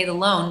repay the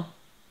loan.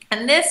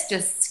 And this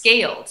just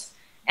scaled.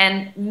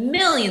 And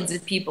millions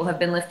of people have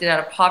been lifted out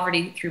of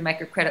poverty through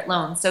microcredit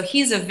loans. So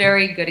he's a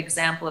very good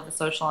example of a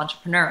social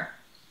entrepreneur.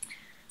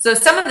 So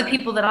some of the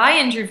people that I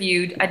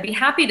interviewed, I'd be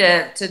happy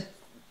to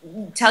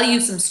tell you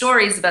some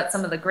stories about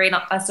some of the great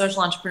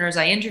social entrepreneurs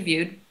I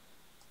interviewed.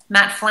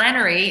 Matt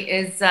Flannery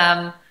is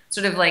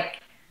sort of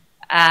like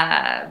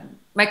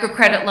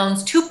Microcredit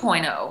Loans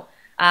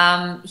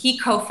 2.0. He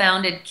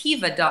co-founded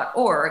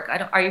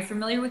Kiva.org. Are you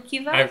familiar with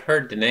Kiva? I've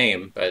heard the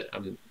name, but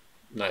I'm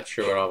not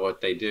sure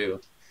what they do.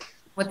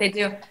 What they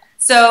do.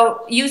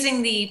 So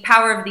using the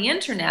power of the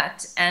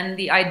internet and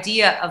the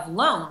idea of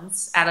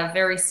loans at a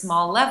very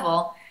small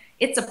level,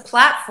 it's a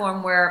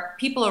platform where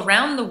people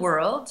around the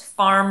world,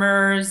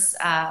 farmers,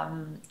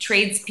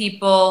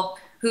 tradespeople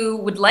who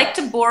would like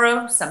to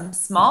borrow some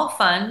small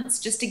funds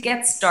just to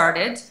get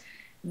started,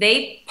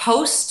 they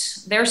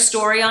post their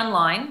story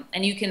online,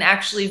 and you can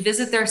actually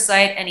visit their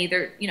site and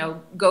either, you know,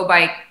 go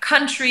by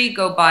country,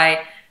 go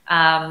by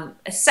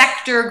a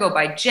sector, go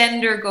by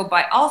gender, go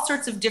by all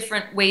sorts of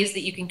different ways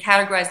that you can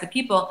categorize the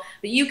people,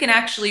 but you can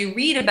actually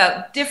read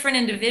about different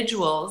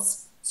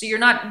individuals. So you're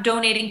not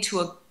donating to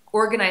a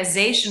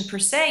organization per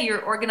se,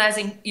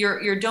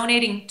 you're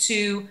donating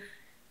to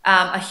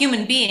a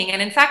human being.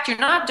 And in fact, you're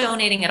not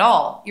donating at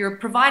all. You're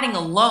providing a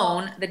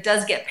loan that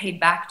does get paid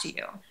back to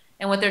you.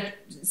 And what they're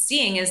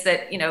seeing is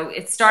that, you know,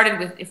 it started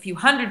with a few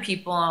hundred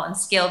people and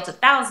scaled to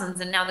thousands,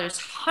 and now there's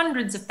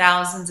hundreds of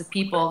thousands of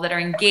people that are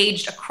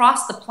engaged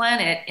across the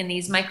planet in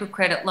these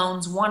microcredit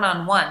loans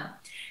one-on-one.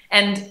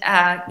 And,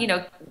 you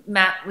know,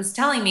 Matt was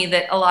telling me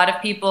that a lot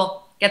of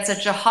people get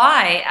such a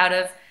high out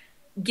of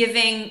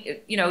giving,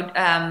 you know,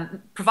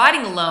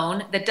 providing a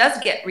loan that does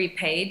get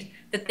repaid,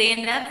 that they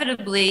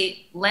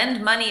inevitably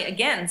lend money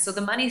again. So the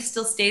money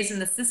still stays in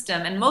the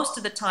system. And most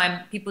of the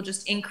time, people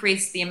just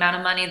increase the amount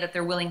of money that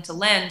they're willing to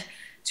lend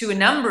to a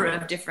number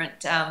of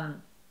different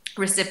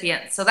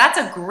recipients. So that's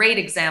a great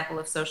example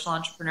of social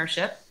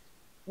entrepreneurship.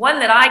 One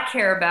that I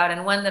care about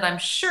and one that I'm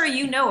sure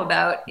you know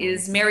about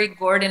is Mary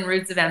Gordon,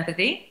 Roots of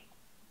Empathy.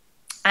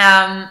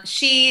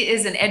 She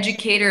is an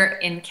educator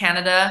in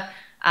Canada.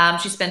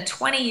 She spent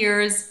 20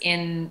 years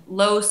in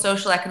low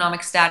social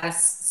economic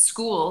status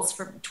schools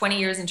for 20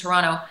 years in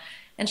Toronto.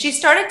 And she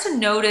started to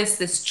notice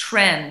this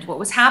trend. What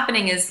was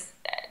happening is,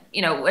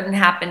 you know, it wouldn't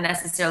happen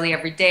necessarily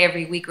every day,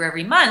 every week, or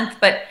every month,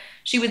 but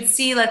she would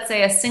see, let's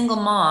say, a single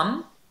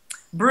mom,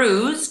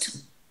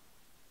 bruised,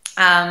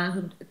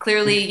 who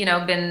clearly, you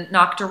know, been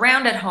knocked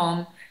around at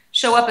home,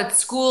 show up at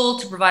school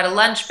to provide a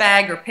lunch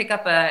bag or pick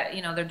up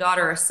their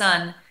daughter or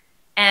son.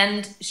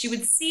 And she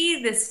would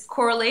see this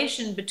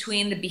correlation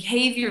between the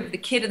behavior of the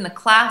kid in the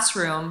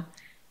classroom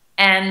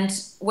and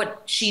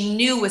what she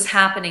knew was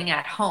happening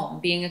at home,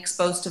 being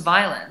exposed to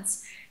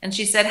violence. And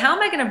she said, how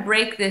am I going to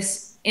break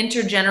this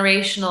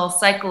intergenerational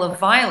cycle of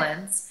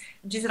violence?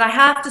 And she said, I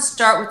have to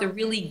start with the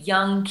really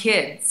young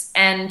kids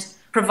and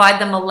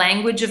provide them a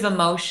language of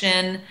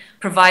emotion,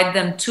 provide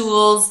them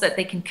tools that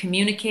they can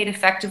communicate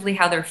effectively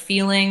how they're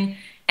feeling,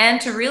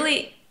 and to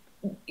really,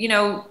 you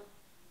know,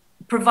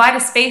 provide a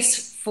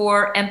space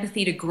for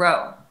empathy to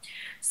grow.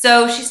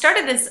 So she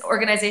started this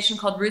organization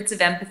called Roots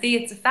of Empathy.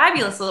 It's a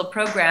fabulous little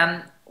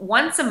program.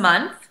 Once a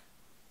month,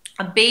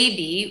 a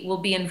baby will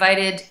be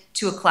invited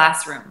to a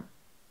classroom.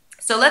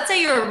 So let's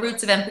say you're a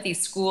Roots of Empathy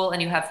school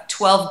and you have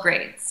 12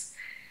 grades.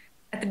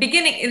 at the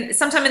beginning,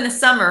 sometime in the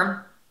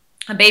summer,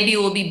 a baby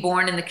will be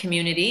born in the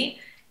community,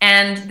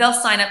 and they'll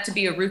sign up to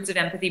be a Roots of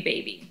Empathy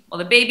baby. Well,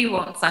 the baby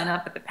won't sign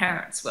up, but the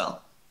parents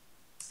will.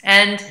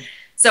 And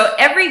so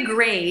every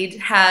grade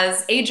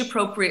has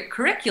age-appropriate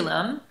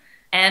curriculum,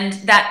 and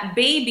that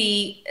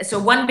baby, so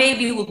one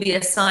baby will be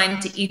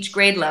assigned to each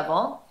grade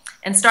level.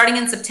 And starting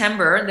in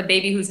September, the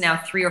baby who's now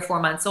 3 or 4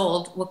 months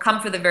old will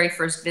come for the very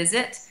first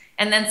visit,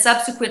 and then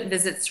subsequent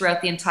visits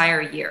throughout the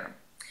entire year.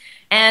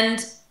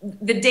 And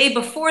the day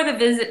before the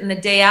visit and the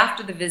day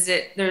after the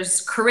visit,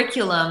 there's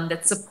curriculum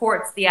that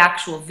supports the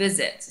actual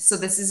visit. So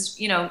this is,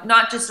 you know,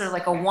 not just sort of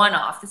like a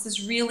one-off. This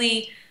is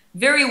really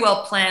very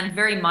well planned,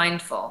 very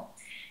mindful.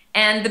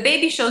 And the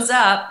baby shows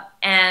up,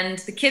 and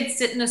the kids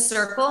sit in a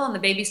circle, and the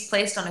baby's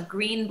placed on a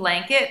green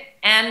blanket,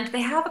 and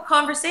they have a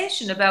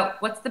conversation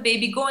about what's the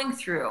baby going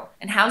through,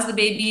 and how's the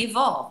baby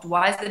evolved,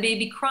 why is the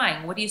baby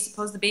crying, what do you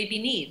suppose the baby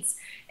needs?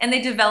 And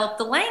they develop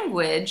the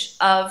language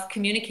of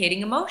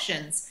communicating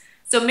emotions.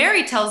 So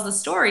Mary tells the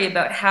story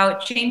about how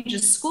it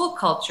changes school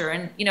culture.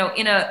 And, you know,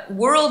 in a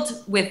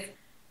world with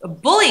a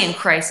bullying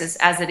crisis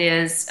as it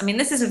is, I mean,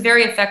 this is a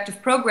very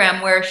effective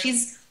program where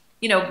she's,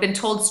 you know, been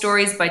told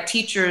stories by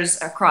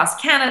teachers across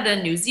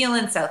Canada, New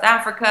Zealand, South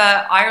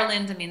Africa,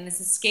 Ireland. I mean,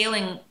 this is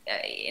scaling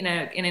in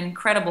an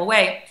incredible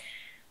way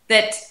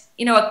that,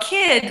 you know, a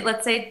kid,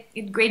 let's say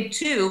in grade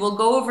 2, will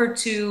go over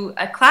to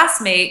a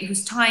classmate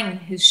who's tying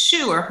his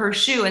shoe or her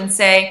shoe and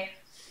say,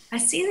 I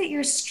see that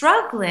you're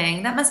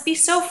struggling. That must be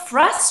so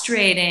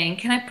frustrating.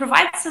 Can I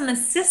provide some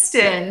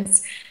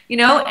assistance? You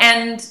know,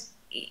 and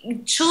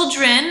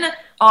children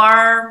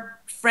are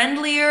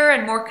friendlier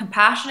and more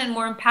compassionate and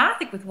more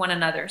empathic with one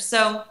another.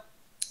 So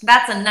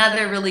that's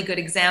another really good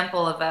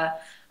example of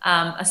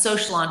a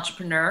social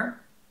entrepreneur.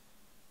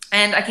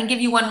 And I can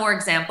give you one more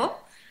example,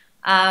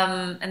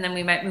 and then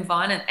we might move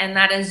on, and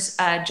that is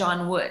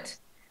John Wood.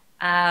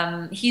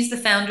 He's the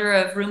founder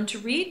of Room to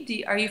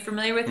Read. Are you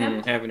familiar with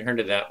him? I haven't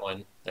heard of that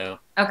one, no.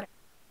 Okay.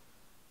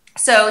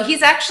 So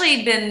he's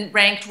actually been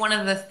ranked one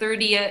of the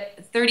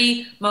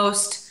 30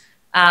 most,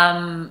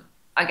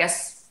 I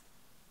guess,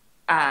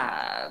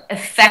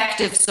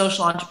 effective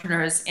social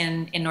entrepreneurs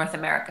in North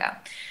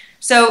America.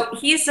 So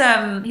he's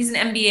an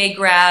MBA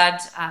grad,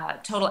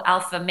 total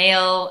alpha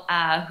male,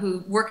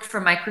 who worked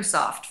for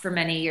Microsoft for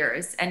many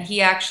years, and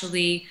he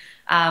actually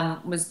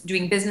was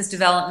doing business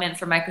development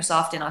for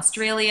Microsoft in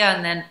Australia,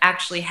 and then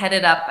actually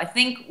headed up, I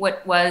think,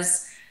 what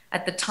was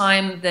at the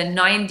time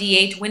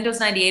the Windows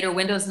 98 or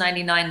Windows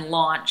 99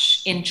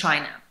 launch in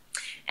China.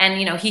 And,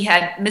 you know, he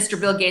had Mr.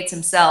 Bill Gates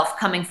himself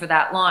coming for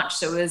that launch,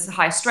 so it was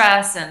high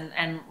stress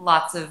and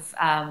lots of,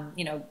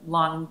 you know,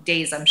 long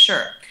days, I'm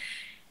sure.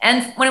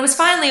 And when it was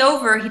finally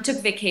over, he took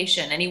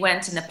vacation and he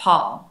went to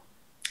Nepal.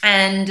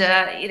 And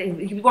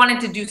he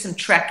wanted to do some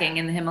trekking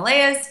in the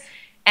Himalayas.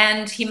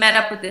 And he met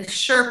up with this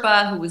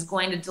Sherpa who was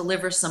going to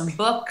deliver some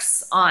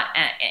books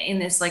in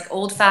this like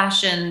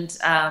old-fashioned,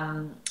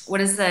 what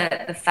is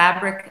the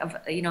fabric of,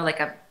 you know, like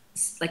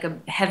a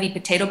heavy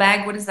potato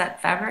bag? What is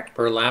that fabric?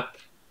 Burlap.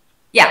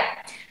 Yeah.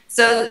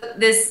 So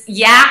this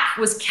yak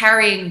was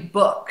carrying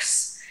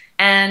books,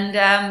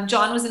 and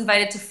John was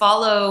invited to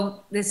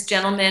follow this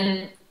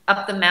gentleman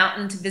up the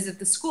mountain to visit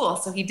the school.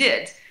 So he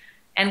did.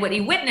 And what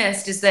he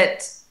witnessed is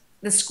that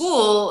the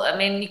school, I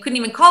mean, you couldn't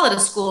even call it a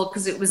school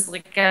because it was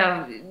like,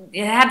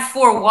 it had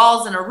 4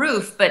 walls and a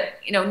roof, but,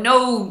 you know,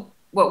 no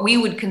what we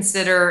would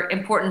consider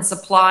important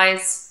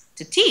supplies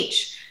to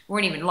teach. There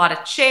weren't even a lot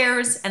of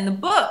chairs, and the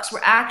books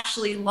were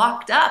actually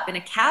locked up in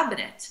a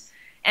cabinet.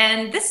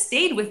 And this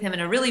stayed with him in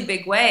a really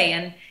big way.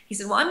 And he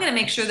said, well, I'm going to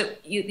make sure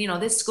that, you know,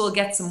 this school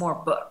gets some more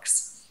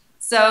books.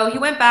 So he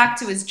went back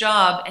to his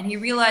job, and he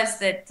realized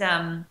that,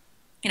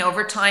 you know,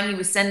 over time he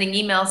was sending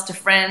emails to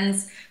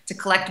friends to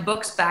collect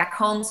books back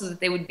home so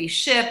that they would be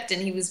shipped.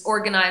 And he was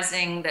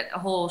organizing that a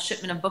whole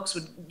shipment of books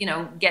would, you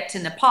know, get to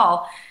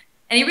Nepal.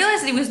 And he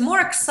realized that he was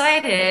more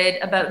excited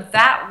about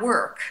that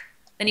work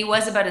than he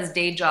was about his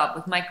day job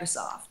with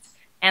Microsoft.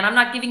 And I'm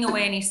not giving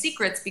away any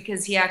secrets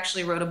because he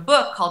actually wrote a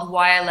book called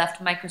Why I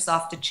Left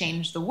Microsoft to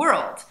Change the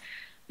World.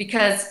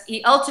 Because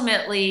he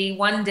ultimately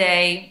one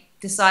day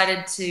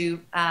decided to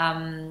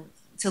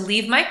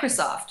leave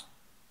Microsoft.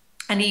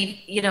 And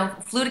he, you know,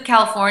 flew to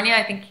California.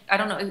 I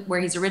don't know where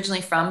he's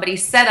originally from, but he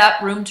set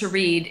up Room to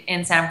Read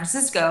in San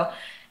Francisco.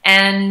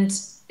 And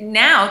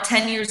now,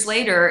 10 years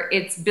later,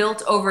 it's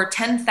built over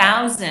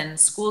 10,000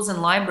 schools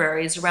and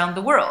libraries around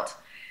the world.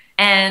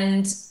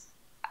 And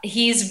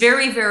he's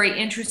very, very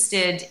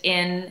interested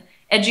in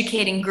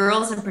educating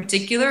girls in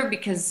particular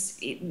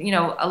because, you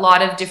know, a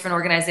lot of different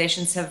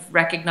organizations have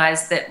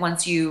recognized that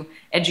once you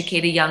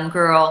educate a young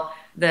girl,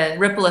 the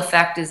ripple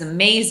effect is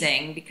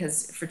amazing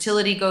because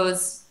fertility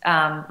goes,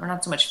 or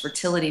not so much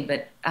fertility,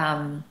 but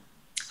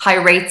high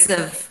rates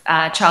of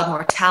child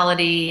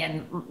mortality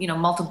and, you know,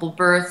 multiple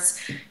births,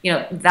 you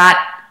know,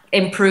 that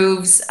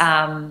improves.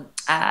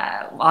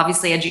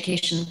 Obviously,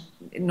 education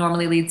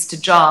normally leads to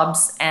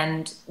jobs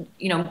and,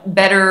 you know,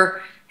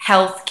 better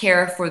health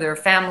care for their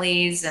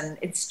families. And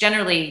it's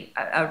generally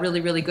a really,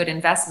 really good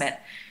investment.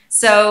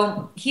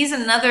 So he's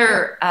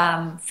another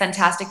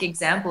fantastic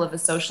example of a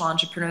social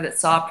entrepreneur that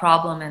saw a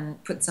problem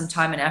and put some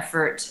time and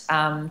effort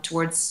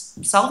towards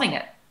solving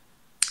it.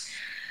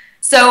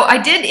 So I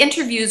did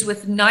interviews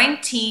with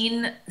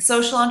 19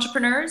 social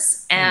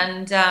entrepreneurs,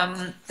 and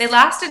they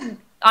lasted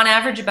on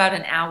average about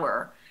an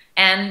hour.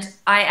 And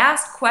I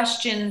asked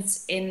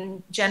questions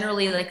in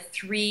generally like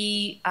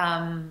three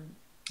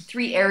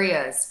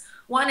areas.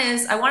 One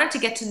is I wanted to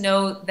get to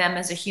know them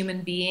as a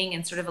human being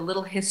and sort of a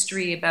little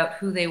history about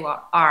who they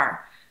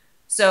are.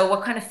 So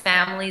what kind of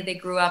family they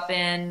grew up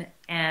in.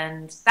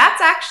 And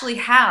that's actually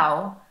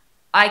how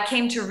I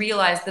came to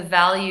realize the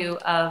value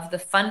of the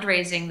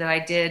fundraising that I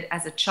did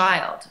as a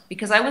child,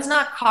 because I was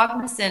not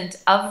cognizant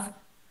of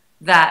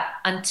that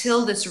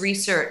until this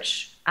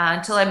research,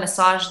 until I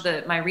massaged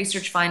my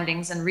research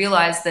findings and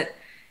realized that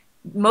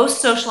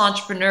most social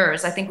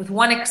entrepreneurs, I think with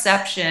one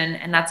exception,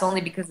 and that's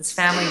only because his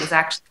family was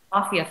actually a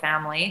mafia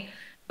family,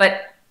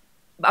 but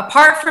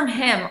apart from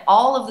him,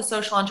 all of the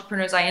social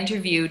entrepreneurs I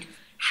interviewed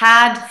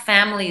had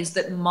families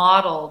that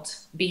modeled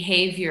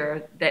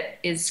behavior that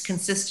is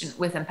consistent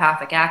with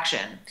empathic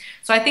action.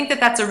 So I think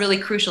that that's a really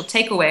crucial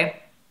takeaway.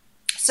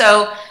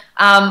 So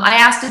I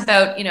asked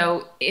about,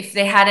 if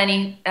they had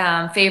any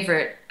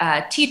favorite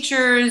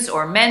teachers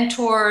or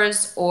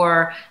mentors,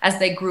 or as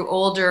they grew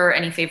older,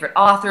 any favorite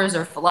authors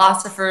or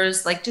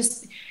philosophers, like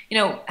just,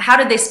 how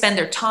did they spend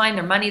their time,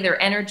 their money, their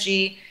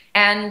energy?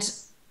 And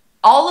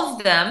all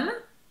of them,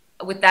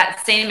 with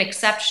that same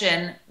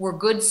exception, were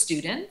good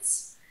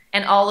students.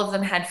 And all of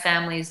them had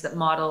families that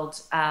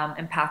modeled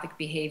empathic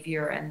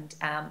behavior and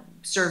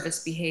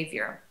service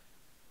behavior.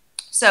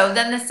 So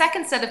then the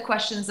second set of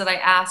questions that I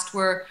asked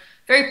were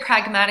very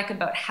pragmatic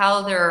about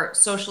how their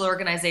social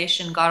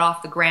organization got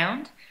off the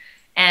ground.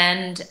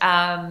 And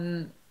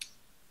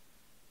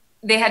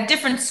they had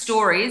different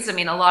stories. I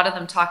mean, a lot of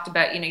them talked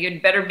about,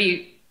 you'd better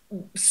be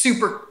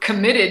super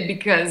committed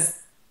because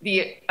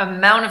the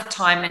amount of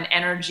time and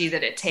energy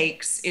that it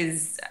takes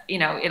is,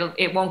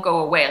 it won't go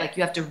away. Like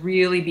you have to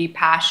really be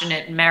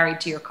passionate and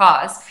married to your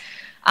cause.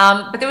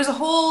 But there was a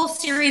whole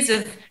series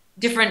of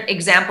different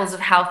examples of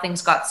how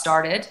things got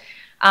started.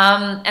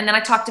 And then I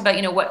talked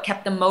about, what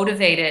kept them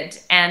motivated.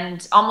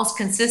 And almost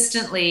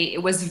consistently,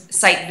 it was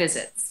site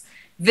visits,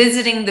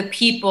 visiting the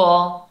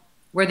people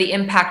where the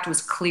impact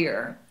was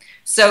clear.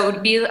 So it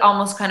would be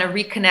almost kind of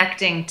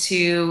reconnecting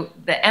to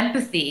the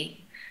empathy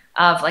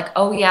of like,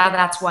 oh yeah,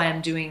 that's why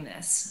I'm doing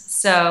this.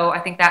 So I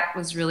think that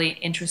was really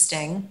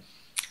interesting.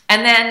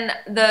 And then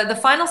the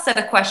final set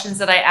of questions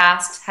that I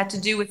asked had to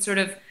do with sort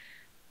of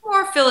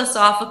more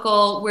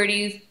philosophical, where do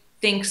you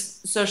think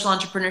social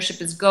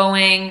entrepreneurship is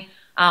going?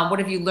 What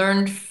have you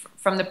learned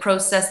from the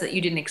process that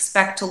you didn't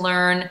expect to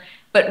learn?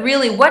 But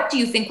really, what do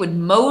you think would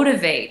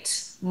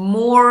motivate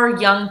more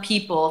young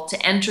people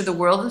to enter the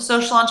world of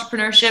social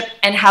entrepreneurship,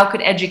 and how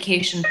could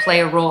education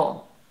play a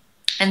role?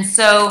 And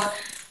so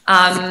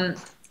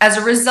as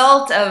a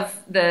result of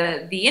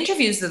the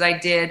interviews that I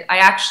did, I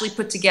actually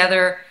put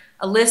together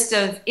a list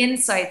of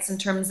insights in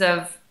terms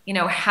of,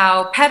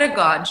 how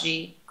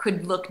pedagogy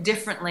could look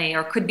differently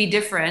or could be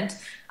different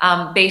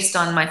based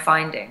on my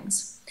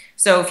findings.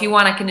 So if you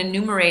want, I can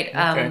enumerate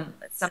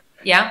some.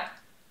 Yeah.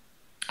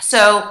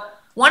 So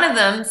one of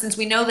them, since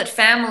we know that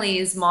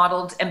families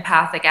modeled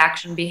empathic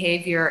action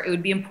behavior, it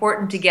would be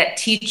important to get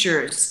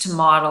teachers to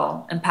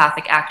model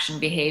empathic action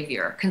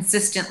behavior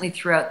consistently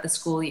throughout the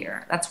school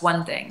year. That's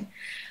one thing.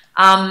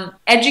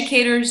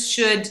 Educators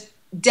should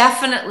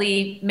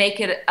definitely make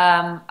it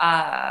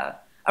a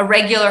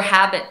regular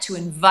habit to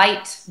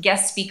invite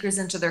guest speakers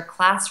into their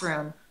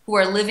classroom who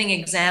are living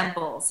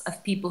examples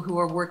of people who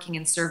are working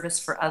in service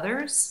for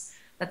others.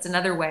 That's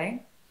another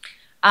way.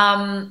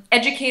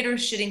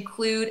 Educators should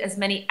include as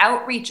many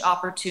outreach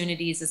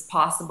opportunities as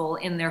possible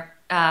in their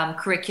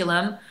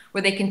curriculum,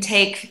 where they can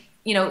take,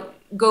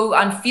 go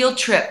on field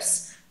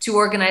trips to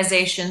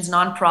organizations,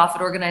 nonprofit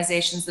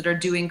organizations that are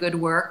doing good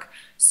work,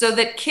 so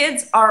that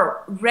kids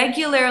are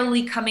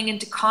regularly coming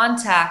into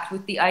contact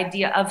with the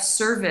idea of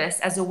service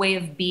as a way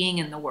of being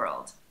in the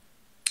world.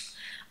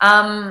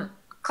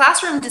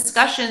 Classroom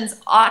discussions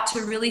ought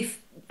to really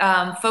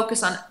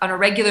focus on a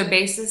regular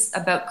basis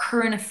about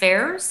current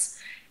affairs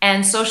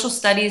and social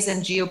studies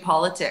and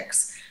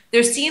geopolitics.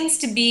 There seems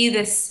to be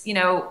this,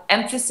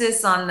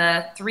 emphasis on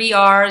the 3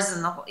 R's,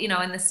 and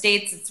in the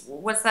States, it's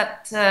what's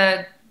that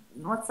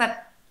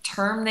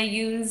term they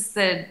use?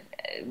 The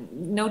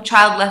no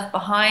child left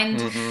behind.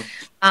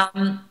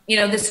 Mm-hmm.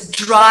 This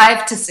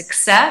drive to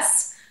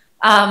success,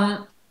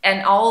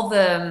 and all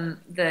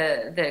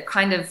the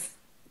kind of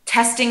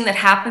testing that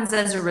happens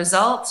as a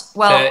result.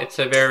 Well, it's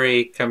a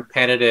very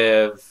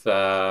competitive,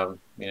 kind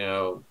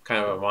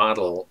of a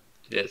model.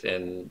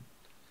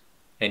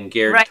 And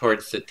geared right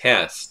towards the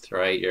test,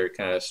 right? You're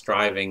kind of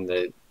striving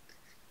to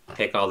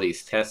take all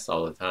these tests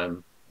all the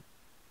time.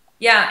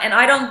 Yeah, and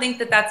I don't think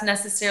that that's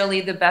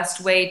necessarily the best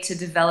way to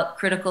develop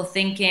critical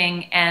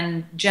thinking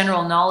and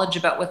general knowledge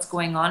about what's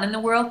going on in the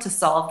world to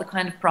solve the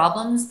kind of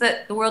problems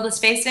that the world is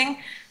facing.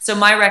 So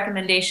my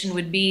recommendation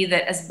would be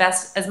that as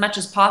much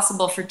as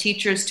possible for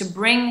teachers to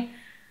bring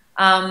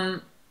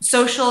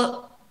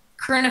social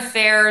current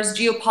affairs,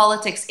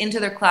 geopolitics into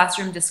their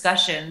classroom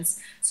discussions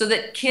so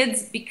that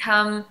kids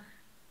become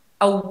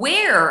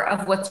aware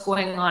of what's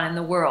going on in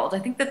the world. I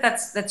think that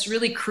that's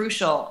really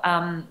crucial,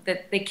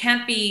 that they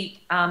can't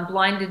be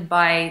blinded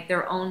by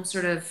their own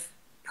sort of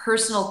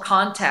personal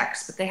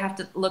context, but they have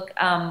to look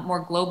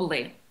more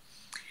globally.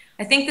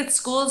 I think that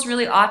schools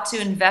really ought to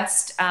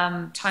invest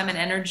time and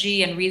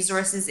energy and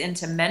resources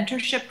into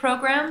mentorship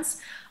programs.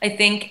 I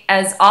think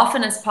as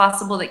often as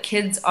possible that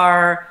kids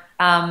are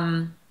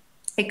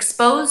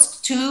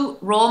exposed to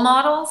role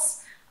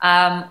models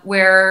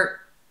where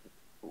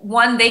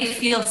one, they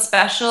feel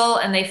special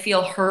and they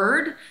feel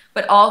heard,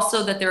 but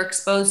also that they're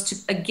exposed to,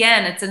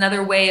 again, it's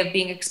another way of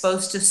being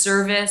exposed to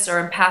service or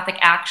empathic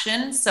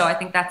action. So I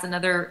think that's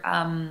another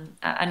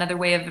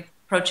way of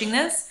approaching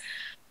this.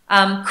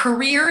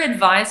 Career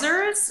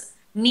advisors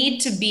need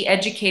to be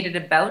educated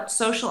about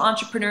social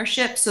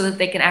entrepreneurship so that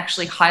they can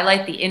actually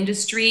highlight the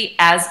industry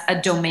as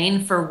a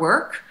domain for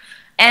work.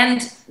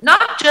 And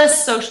not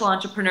just social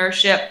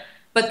entrepreneurship,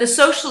 but the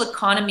social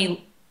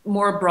economy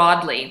more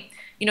broadly.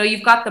 You know,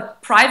 you've got the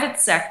private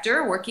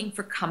sector working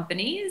for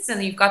companies,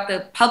 and you've got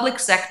the public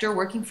sector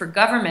working for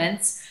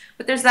governments,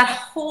 but there's that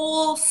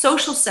whole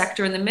social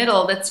sector in the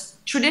middle that's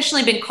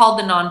traditionally been called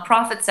the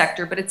nonprofit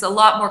sector, but it's a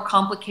lot more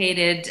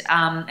complicated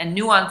and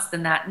nuanced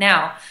than that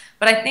now.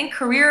 But I think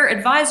career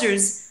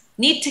advisors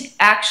need to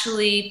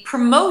actually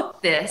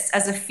promote this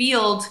as a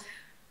field,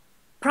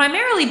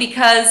 primarily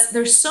because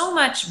there's so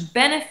much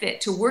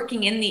benefit to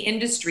working in the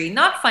industry,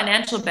 not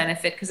financial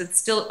benefit because it's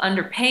still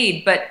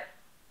underpaid, but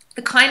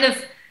the kind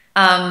of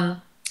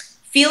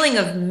feeling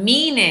of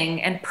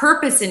meaning and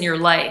purpose in your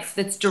life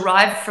that's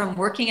derived from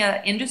working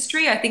at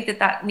industry, I think that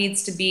that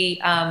needs to be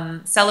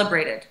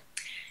celebrated.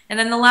 And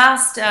then the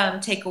last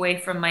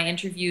takeaway from my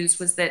interviews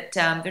was that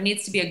there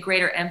needs to be a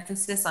greater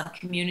emphasis on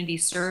community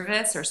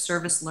service or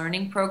service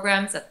learning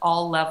programs at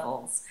all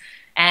levels.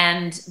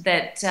 And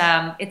that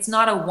it's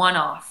not a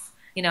one-off.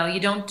 You know,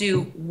 you don't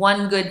do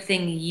one good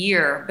thing a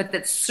year, but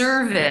that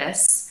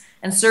service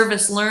and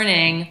service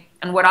learning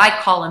and what I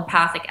call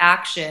empathic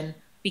action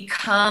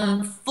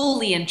become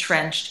fully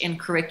entrenched in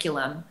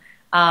curriculum.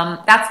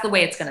 That's the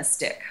way it's going to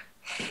stick.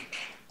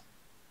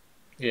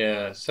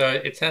 Yeah, so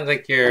it sounds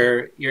like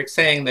you're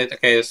saying that,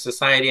 okay,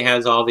 society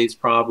has all these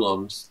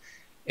problems,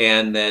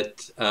 and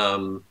that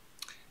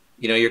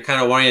you know, you're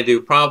kind of wanting to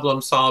do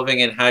problem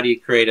solving, and how do you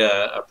create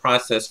a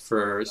process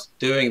for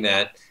doing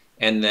that,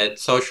 and that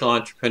social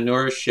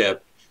entrepreneurship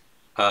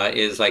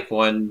is like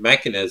one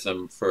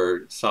mechanism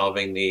for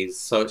solving these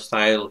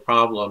societal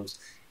problems,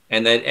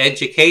 and that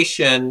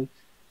education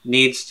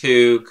needs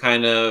to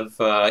kind of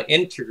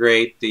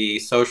integrate the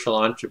social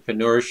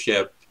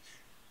entrepreneurship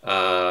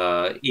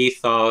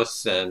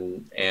ethos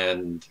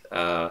and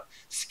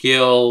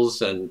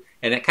skills, and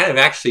it kind of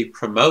actually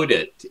promote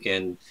it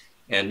and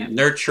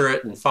nurture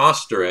it and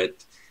foster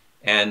it,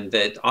 and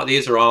that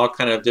these are all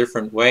kind of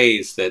different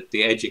ways that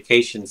the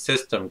education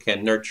system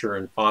can nurture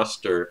and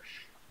foster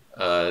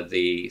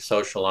the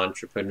social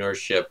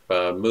entrepreneurship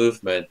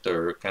movement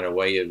or kind of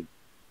way of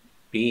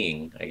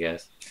being, I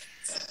guess.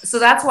 So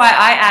that's why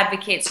I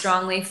advocate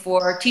strongly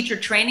for teacher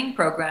training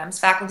programs,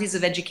 faculties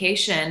of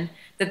education,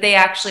 that they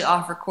actually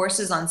offer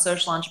courses on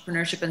social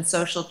entrepreneurship and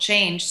social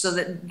change so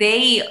that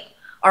they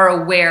are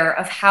aware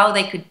of how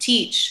they could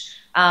teach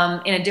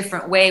in a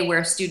different way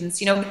where students,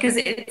 you know, because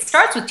it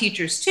starts with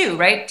teachers too,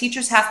 right?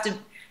 Teachers have to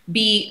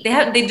be,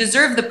 they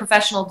deserve the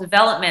professional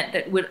development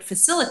that would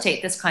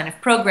facilitate this kind of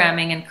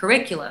programming and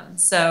curriculum.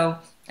 So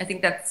I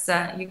think that's,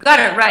 you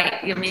got it right.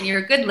 I mean, you're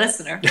a good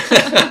listener.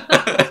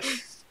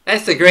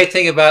 That's the great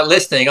thing about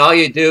listening. All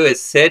you do is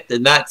sit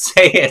and not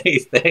say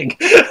anything.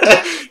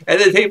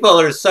 And then people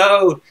are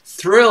so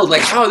thrilled,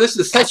 like, oh, this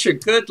is such a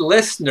good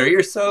listener.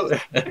 You're so...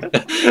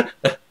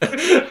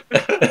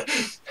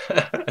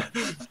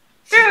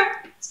 True.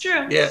 It's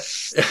true. Yeah.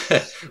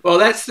 Well,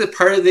 that's the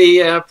part of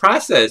the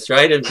process,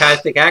 right?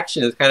 Empathic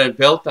action is kind of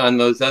built on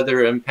those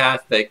other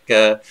empathic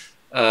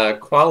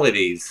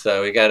qualities.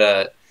 So we got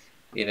to,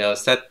 you know,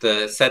 set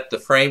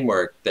the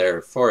framework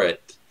there for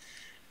it.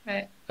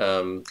 Right.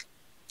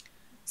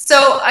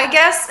 So I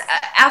guess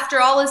after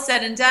all is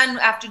said and done,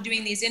 after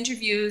doing these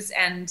interviews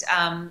and,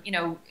 you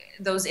know,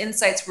 those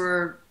insights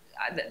were,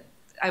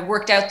 I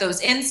worked out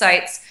those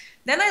insights,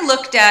 then I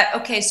looked at,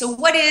 okay, so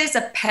what is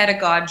a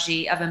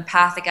pedagogy of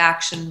empathic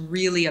action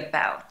really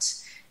about?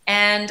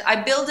 And I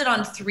build it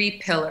on 3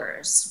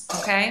 pillars,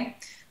 okay?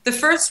 The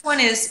first one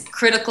is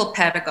critical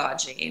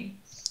pedagogy.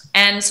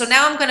 And so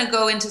now I'm going to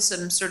go into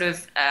some sort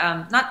of,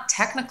 not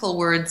technical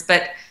words,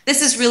 but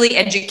this is really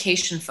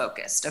education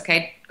focused,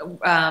 okay?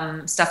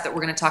 Stuff that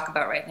we're going to talk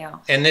about right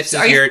now. And this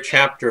is your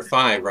chapter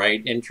 5,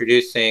 right?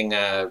 Introducing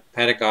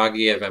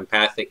Pedagogy of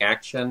Empathic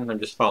Action. I'm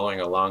just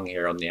following along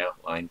here on the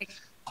outline.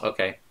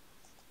 Okay.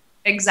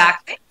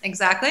 Exactly,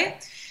 exactly.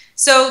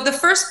 So the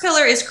first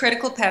pillar is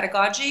critical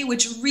pedagogy,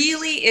 which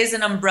really is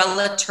an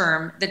umbrella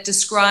term that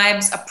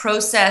describes a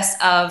process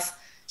of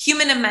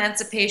human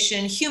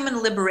emancipation,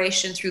 human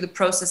liberation through the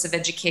process of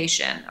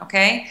education,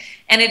 okay?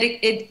 And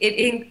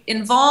it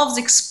involves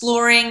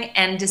exploring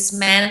and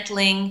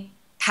dismantling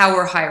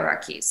power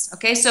hierarchies,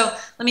 okay? So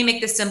let me make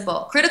this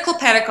simple. Critical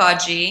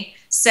pedagogy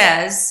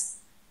says,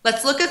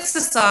 let's look at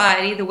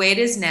society the way it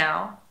is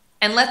now,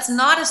 and let's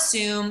not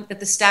assume that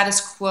the status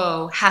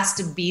quo has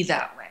to be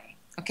that way,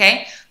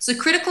 okay? So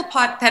critical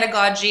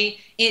pedagogy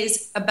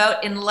is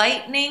about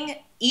enlightening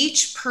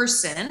each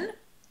person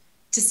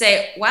to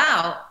say,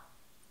 wow,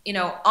 you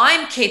know,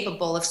 I'm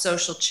capable of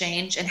social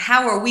change, and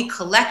how are we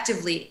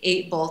collectively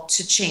able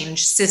to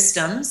change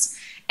systems?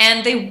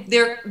 And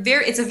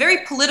it's a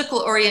very political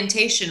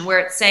orientation where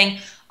it's saying,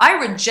 I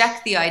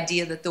reject the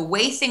idea that the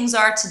way things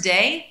are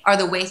today are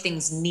the way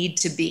things need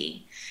to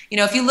be. You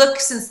know, if you look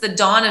since the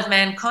dawn of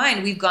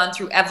mankind, we've gone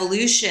through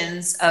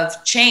evolutions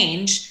of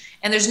change,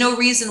 and there's no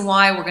reason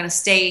why we're going to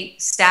stay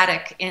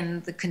static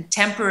in the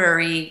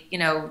contemporary, you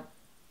know,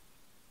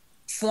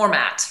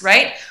 format,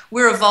 right?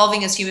 We're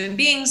evolving as human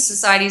beings,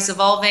 society's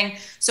evolving.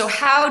 So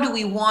how do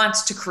we want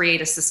to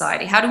create a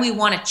society? How do we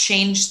want to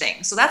change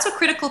things? So that's what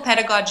critical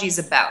pedagogy is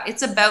about.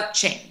 It's about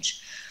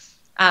change.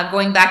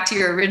 Going back to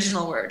your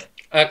original word.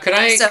 Could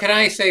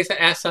I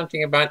ask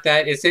something about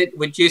that?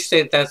 Would you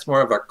say that that's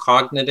more of a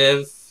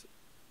cognitive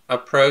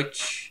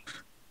approach?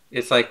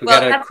 It's like we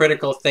got a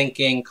critical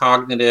thinking,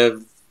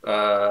 cognitive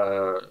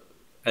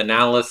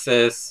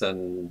analysis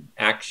and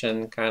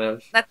action kind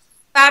of? That's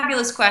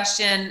fabulous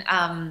question,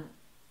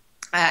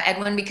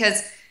 Edwin,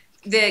 because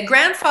the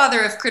grandfather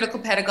of critical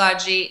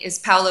pedagogy is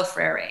Paulo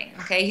Freire.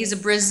 Okay, he's a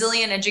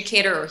Brazilian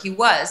educator, or he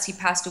was. He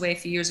passed away a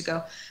few years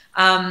ago.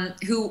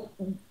 Who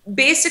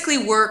basically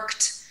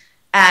worked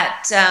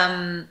at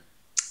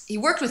he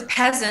worked with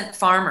peasant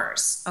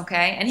farmers.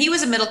 Okay, and he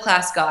was a middle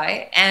class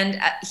guy,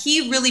 and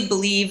he really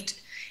believed.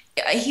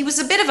 He was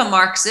a bit of a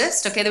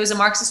Marxist, okay? There was a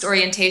Marxist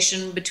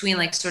orientation between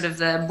like sort of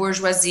the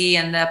bourgeoisie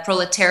and the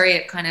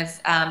proletariat kind of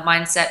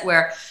mindset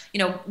where, you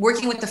know,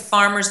 working with the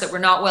farmers that were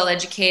not well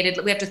educated,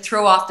 we have to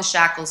throw off the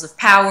shackles of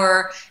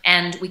power,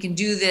 and we can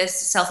do this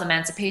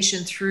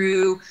self-emancipation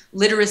through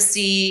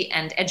literacy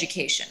and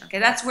education, okay?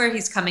 That's where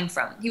he's coming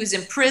from. He was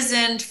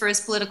imprisoned for his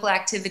political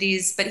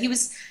activities, but he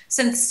was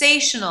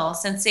sensational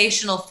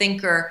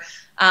thinker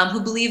who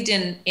believed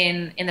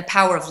in the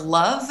power of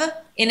love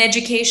in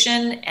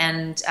education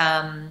and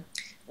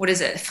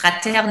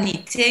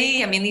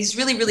fraternité. I mean, these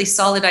really, really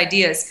solid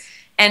ideas.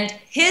 And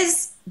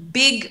his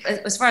big,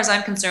 as far as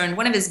I'm concerned,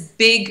 one of his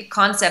big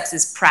concepts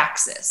is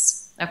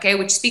praxis, okay,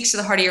 which speaks to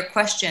the heart of your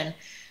question.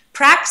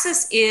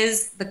 Praxis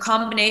is the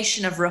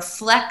combination of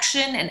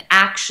reflection and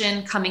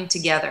action coming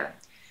together.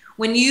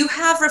 When you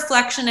have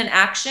reflection and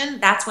action,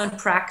 that's when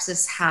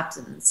praxis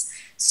happens.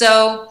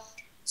 So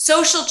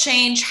social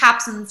change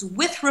happens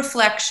with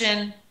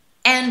reflection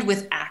and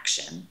with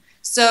action.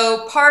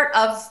 So part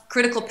of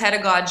critical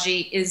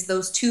pedagogy is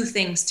those two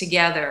things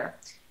together,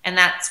 and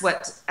that's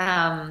what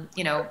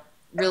you know,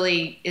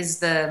 really is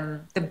the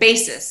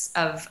basis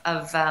of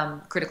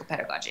critical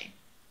pedagogy.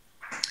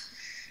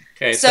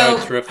 Okay, so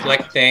it's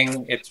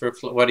reflecting.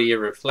 What are you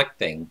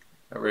reflecting?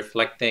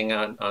 Reflecting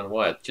on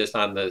what? Just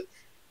on the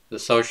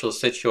social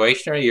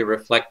situation, or are you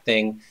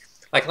reflecting?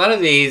 Like a lot of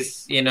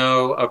these, you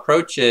know,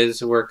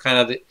 approaches were kind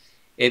of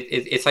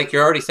it's like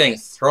you're already saying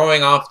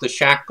throwing off the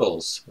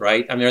shackles,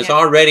 right? I mean, there's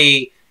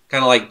already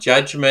kind of like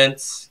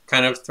judgments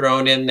kind of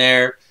thrown in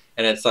there,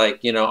 and it's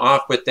like, you know,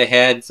 off with the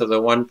heads of the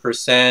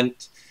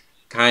 1%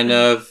 kind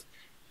of,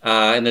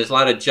 and there's a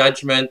lot of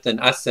judgment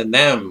and us and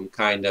them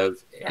kind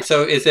of.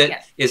 So is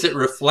it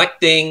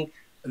reflecting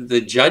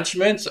the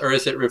judgments, or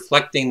is it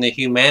reflecting the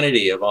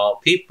humanity of all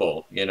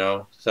people, you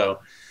know? So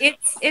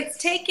it's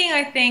taking,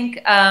 I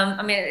think,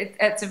 I mean,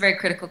 it's a very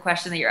critical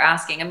question that you're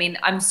asking. I mean,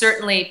 I'm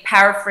certainly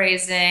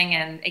paraphrasing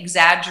and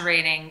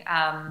exaggerating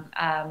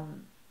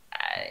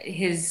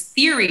his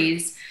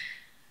theories.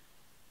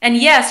 And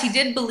yes, he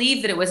did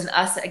believe that it was an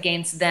us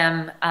against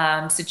them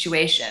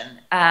situation.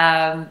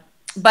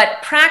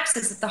 But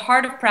praxis, at the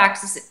heart of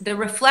praxis, the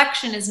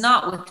reflection is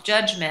not with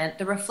judgment.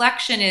 The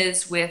reflection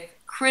is with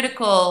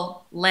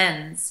critical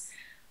lens,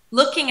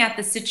 looking at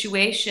the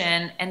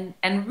situation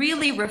and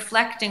really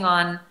reflecting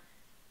on,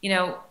 you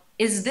know,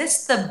 is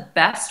this the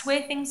best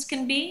way things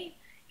can be?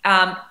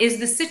 Is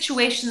the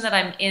situation that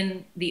I'm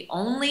in the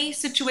only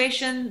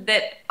situation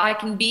that I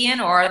can be in,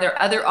 or are there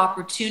other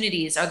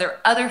opportunities? Are there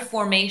other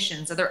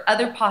formations? Are there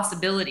other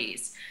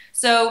possibilities?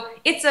 So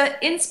it's an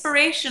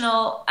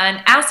inspirational and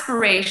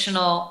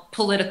aspirational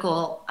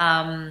political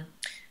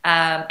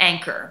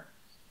anchor.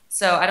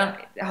 So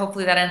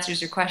hopefully that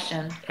answers your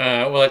question.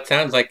 Well, it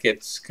sounds like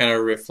it's kind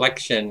of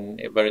reflection,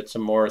 but it's a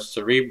more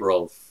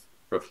cerebral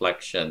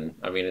reflection.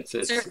 I mean, it's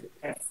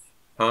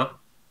huh?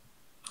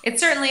 It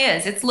certainly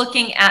is. It's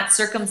looking at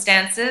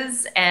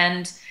circumstances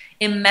and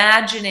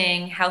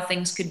imagining how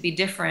things could be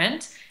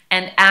different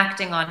and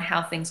acting on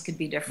how things could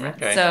be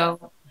different. Okay.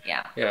 So,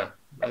 yeah. Yeah,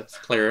 that's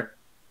clear.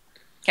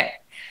 Okay.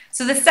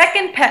 So the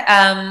second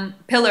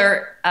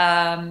pillar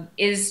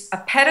is a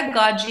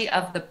pedagogy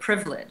of the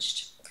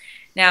privileged.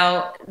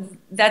 Now,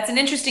 that's an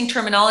interesting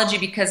terminology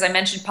because I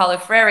mentioned Paulo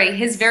Freire.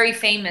 His very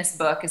famous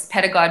book is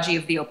Pedagogy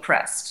of the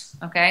Oppressed.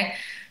 Okay,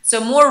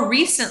 so more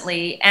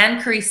recently,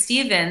 Anne-Curie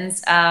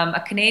Stevens,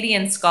 a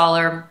Canadian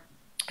scholar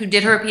who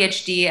did her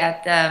PhD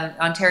at the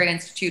Ontario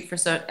Institute for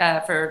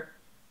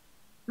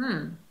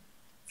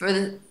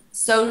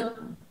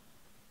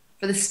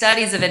the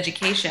Studies of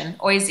Education,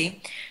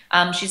 OISE.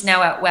 She's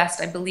now out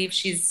west. I believe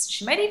she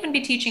might even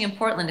be teaching in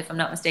Portland, if I'm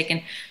not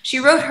mistaken. She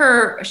wrote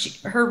her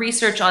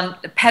research on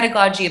the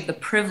pedagogy of the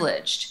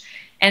privileged,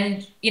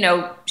 and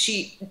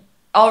she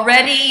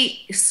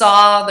already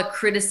saw the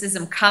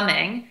criticism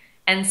coming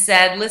and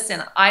said,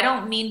 "Listen, I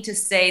don't mean to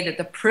say that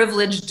the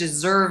privileged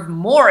deserve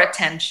more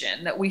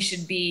attention, that we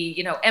should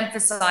be,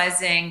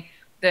 emphasizing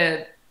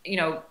the,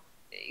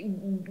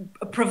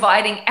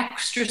 providing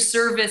extra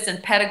service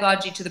and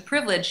pedagogy to the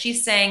privileged."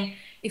 She's saying,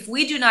 if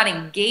we do not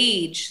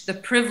engage the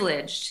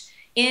privileged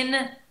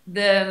in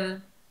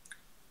the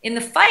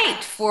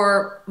fight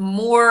for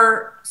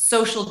more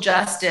social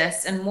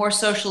justice and more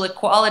social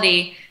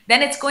equality,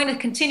 then it's going to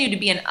continue to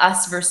be an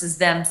us versus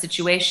them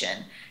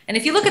situation. And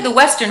if you look at the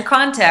Western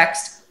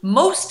context,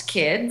 most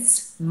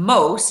kids,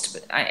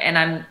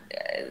 and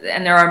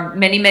there are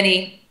many,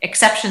 many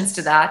exceptions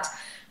to that,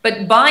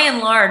 but by and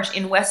large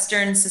in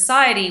Western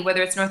society,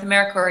 whether it's North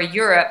America or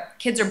Europe,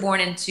 kids are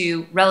born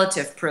into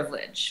relative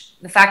privilege.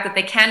 The fact that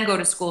they can go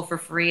to school for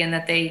free and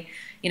that they,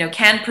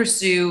 can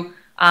pursue,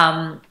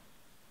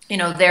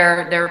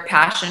 their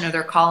passion or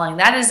their calling,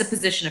 that is a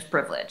position of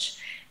privilege.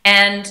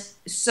 And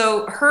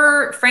so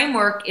her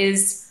framework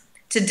is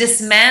to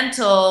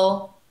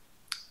dismantle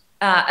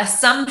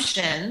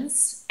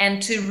assumptions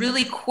and to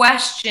really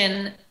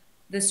question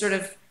the sort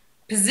of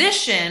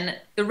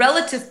the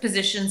relative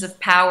positions of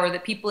power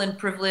that people in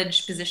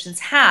privileged positions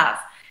have,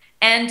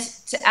 and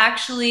to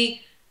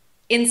actually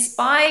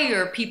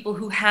inspire people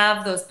who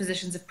have those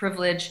positions of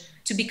privilege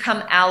to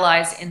become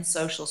allies in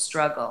social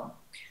struggle.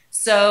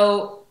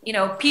 So,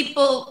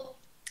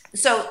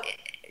 so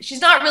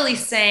she's not really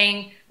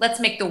saying, let's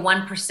make the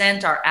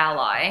 1% our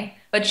ally,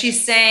 but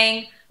she's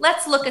saying,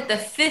 let's look at the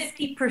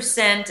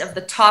 50% of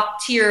the top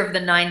tier of the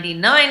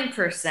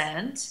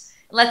 99%.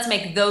 Let's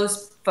make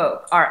those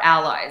folk our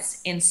allies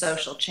in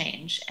social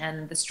change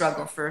and the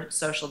struggle for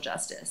social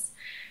justice.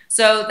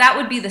 So that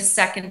would be the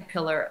second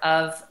pillar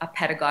of a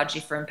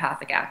pedagogy for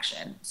empathic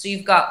action. So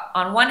you've got,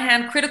 on one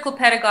hand, critical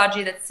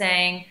pedagogy that's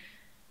saying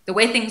the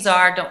way things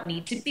are don't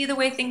need to be the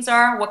way things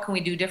are. What can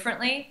we do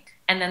differently?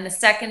 And then the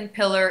second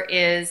pillar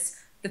is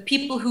the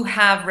people who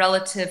have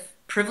relative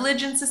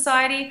privilege in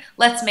society,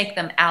 let's make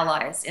them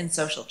allies in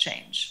social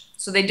change.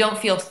 So they don't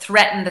feel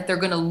threatened that they're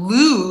going to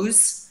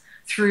lose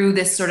through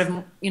this sort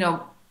of,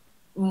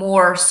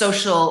 more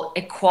social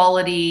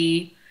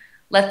equality.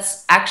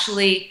 Let's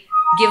actually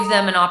give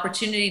them an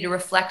opportunity to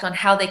reflect on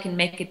how they can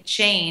make a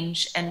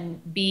change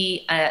and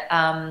be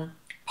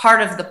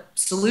part of the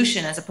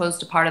solution as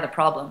opposed to part of the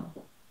problem.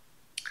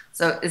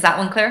 So is that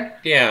one clear?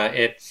 Yeah,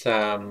 it's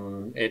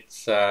trying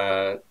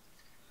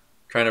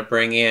to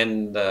bring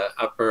in the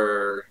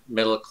upper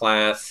middle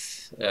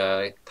class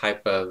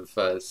type of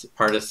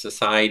part of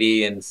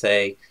society and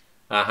say,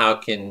 how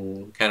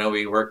can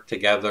we work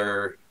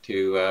together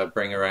to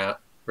bring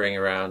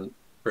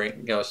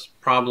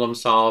problem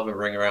solve and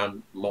bring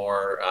around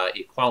more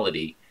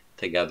equality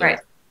together. Right.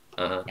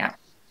 Yeah.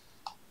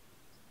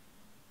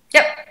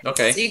 Yep.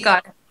 Okay. So you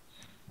got it.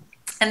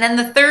 And then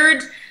the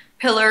third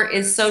pillar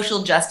is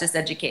social justice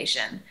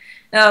education.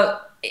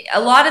 Now,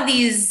 a lot of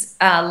these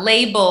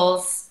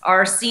labels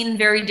are seen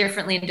very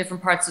differently in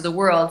different parts of the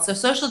world. So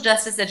social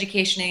justice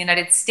education in the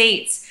United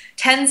States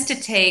tends to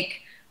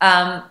take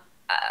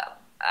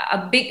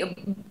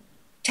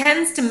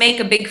tends to make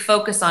a big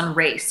focus on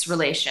race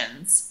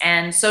relations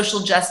and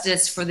social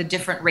justice for the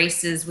different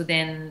races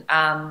within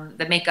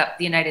that make up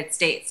the United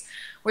States.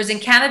 Whereas in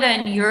Canada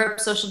and Europe,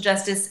 social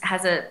justice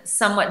has a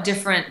somewhat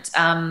different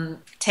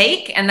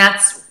take, and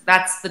that's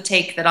the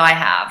take that I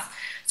have.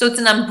 So it's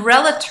an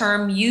umbrella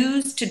term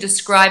used to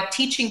describe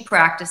teaching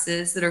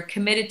practices that are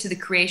committed to the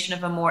creation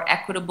of a more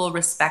equitable,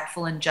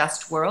 respectful, and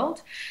just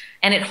world.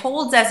 And it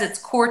holds as its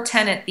core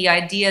tenet the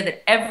idea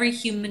that every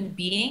human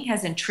being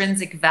has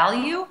intrinsic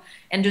value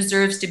and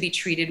deserves to be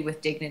treated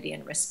with dignity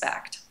and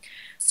respect.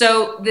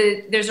 So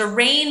there's a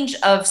range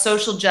of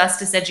social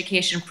justice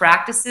education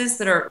practices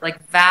that are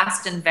like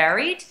vast and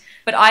varied,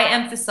 but I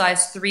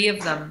emphasize 3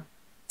 of them.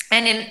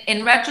 And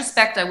in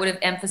retrospect, I would have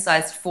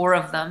emphasized 4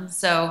 of them.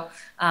 So,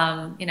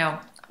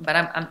 but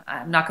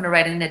I'm not going to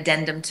write an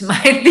addendum to my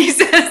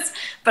thesis,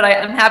 but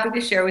I'm happy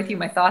to share with you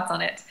my thoughts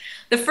on it.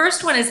 The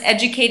first one is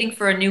educating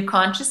for a new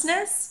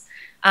consciousness,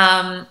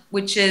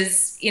 which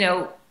is,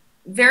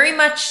 very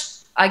much,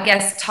 I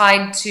guess,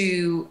 tied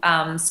to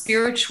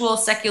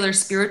secular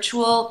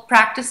spiritual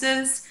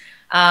practices.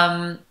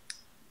 That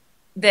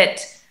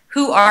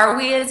who are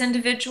we as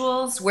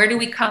individuals? Where do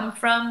we come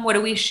from? What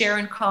do we share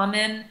in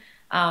common?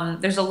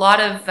 There's a lot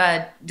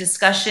of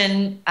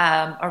discussion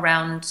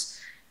around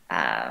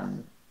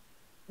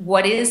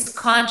what is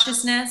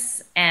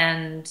consciousness,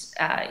 and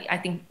I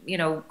think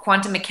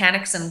quantum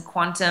mechanics and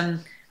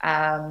quantum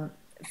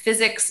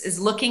Physics is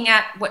looking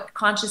at what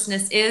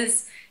consciousness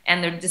is,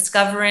 and they're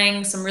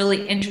discovering some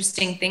really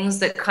interesting things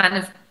that kind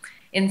of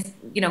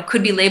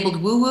could be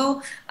labeled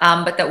woo-woo,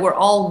 but that we're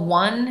all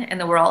one and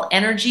that we're all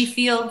energy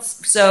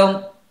fields.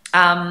 So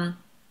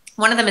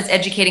one of them is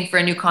educating for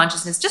a new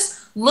consciousness, just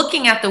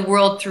looking at the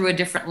world through a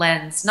different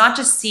lens, not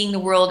just seeing the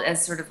world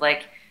as sort of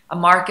like a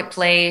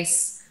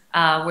marketplace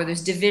where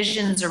there's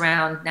divisions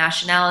around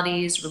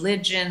nationalities,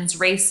 religions,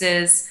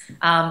 races,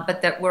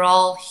 but that we're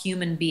all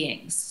human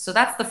beings. So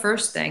that's the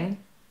first thing.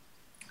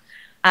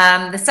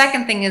 The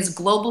second thing is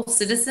global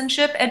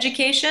citizenship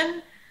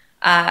education,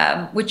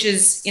 which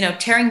is,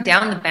 tearing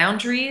down the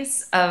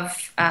boundaries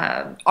of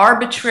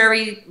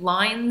arbitrary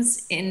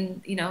lines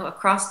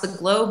across the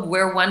globe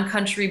where one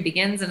country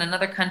begins and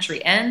another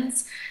country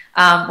ends.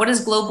 What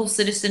does global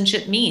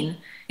citizenship mean?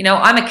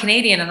 I'm a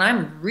Canadian and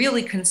I'm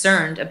really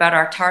concerned about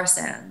our tar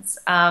sands.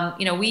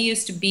 We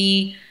used to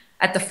be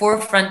at the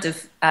forefront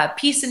of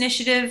peace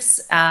initiatives.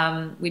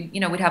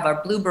 We'd have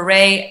our Blue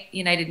Beret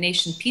United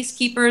Nations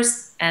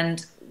peacekeepers,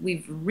 and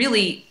we've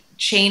really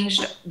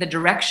changed the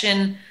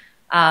direction,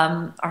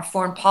 our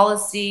foreign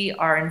policy,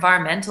 our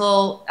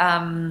environmental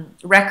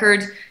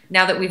record,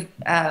 now that we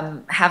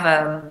have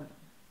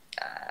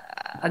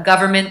a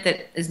government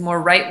that is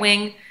more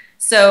right-wing.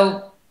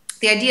 So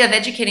the idea of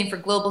educating for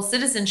global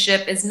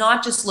citizenship is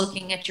not just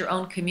looking at your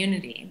own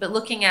community, but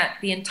looking at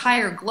the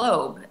entire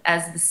globe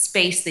as the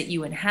space that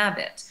you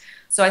inhabit.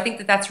 So I think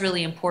that that's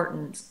really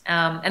important.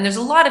 And there's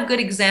a lot of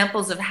good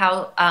examples of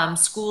how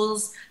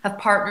schools have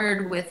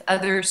partnered with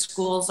other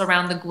schools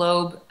around the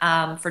globe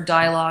for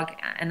dialogue,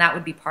 and that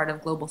would be part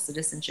of global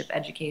citizenship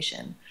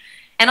education.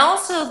 And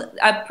also,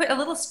 I put a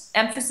little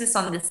emphasis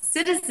on the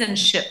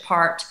citizenship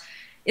part,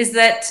 is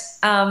that,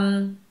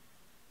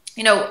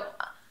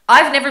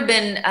 I've never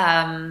been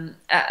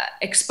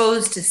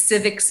exposed to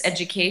civics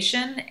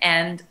education,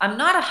 and I'm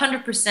not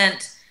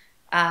 100%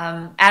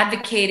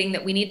 advocating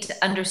that we need to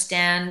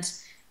understand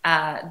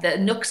the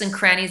nooks and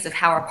crannies of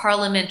how our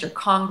parliament or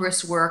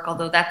Congress work,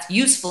 although that's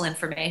useful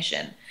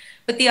information.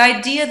 But the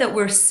idea that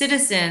we're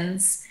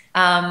citizens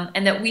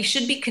and that we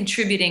should be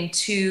contributing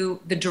to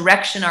the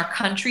direction our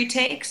country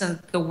takes and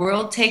the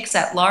world takes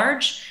at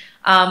large,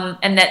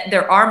 and that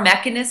there are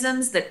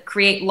mechanisms that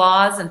create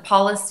laws and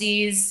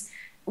policies.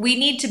 We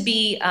need to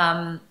be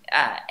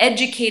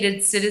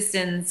educated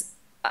citizens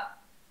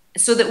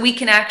so that we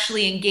can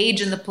actually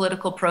engage in the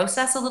political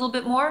process a little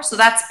bit more. So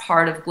that's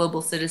part of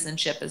global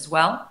citizenship as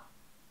well.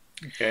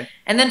 Okay.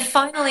 And then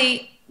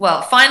finally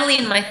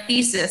in my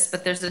thesis,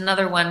 but there's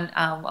another one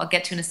I'll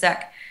get to in a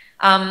sec,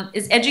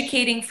 is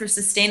educating for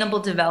sustainable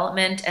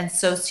development and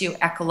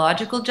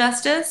socio-ecological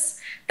justice.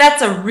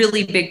 That's a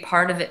really big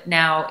part of it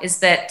now, is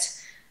that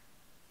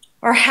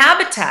our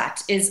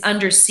habitat is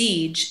under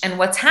siege, and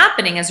what's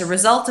happening as a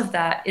result of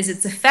that is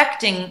it's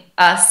affecting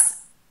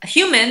us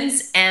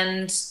humans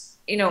and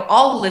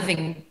all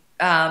living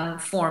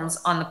forms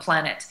on the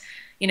planet.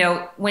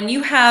 When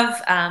you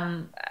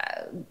have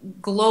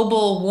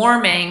global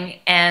warming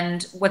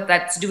and what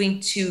that's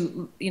doing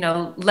to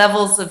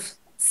levels of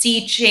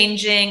sea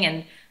changing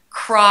and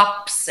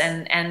crops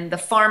and the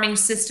farming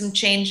system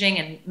changing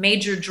and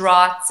major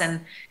droughts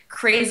and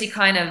crazy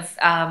kind of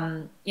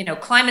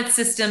climate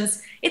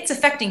systems, it's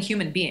affecting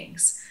human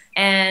beings.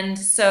 And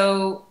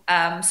so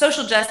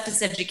social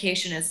justice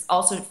education is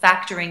also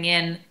factoring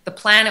in the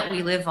planet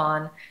we live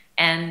on,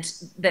 and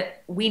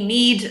that we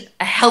need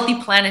a healthy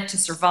planet to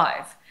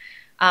survive,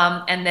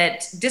 and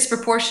that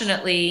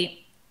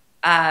disproportionately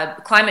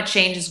climate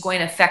change is going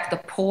to affect the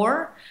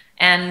poor,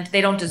 and they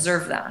don't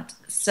deserve that.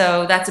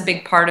 So that's a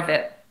big part of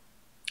it.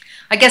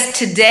 I guess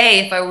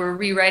today, if I were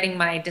rewriting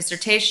my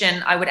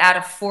dissertation, I would add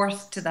a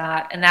fourth to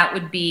that, and that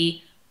would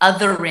be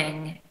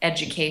othering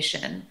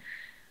education.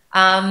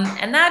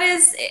 And that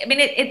is,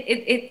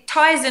 it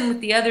ties in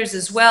with the others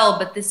as well,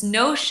 but this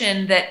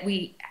notion that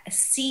we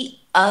see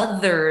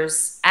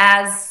others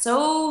as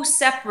so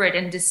separate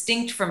and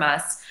distinct from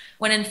us,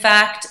 when in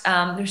fact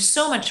there's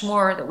so much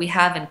more that we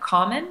have in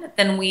common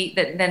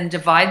than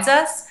divides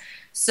us.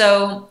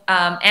 So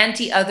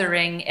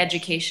anti-othering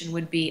education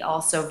would be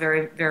also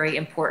very, very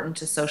important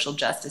to social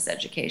justice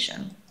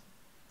education.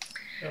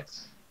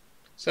 Yes.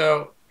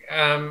 So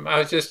I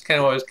was just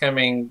kind of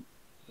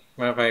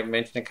if I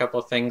mentioned a couple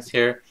of things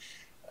here,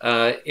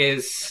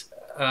 is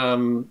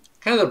kind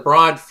of the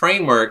broad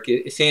framework.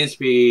 It seems to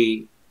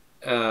be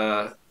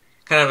kind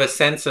of a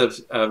sense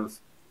of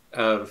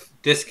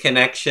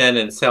disconnection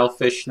and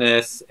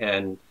selfishness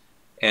and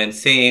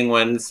seeing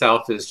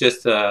oneself as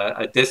just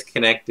a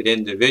disconnected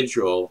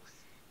individual.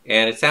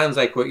 And it sounds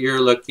like what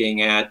you're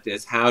looking at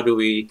is how do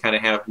we kind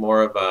of have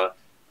more of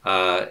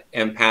a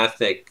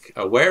empathic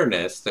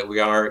awareness that we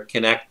are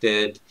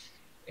connected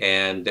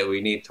and that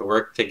we need to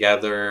work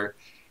together,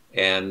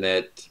 and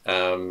that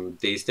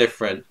these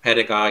different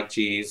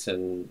pedagogies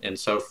and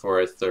so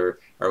forth are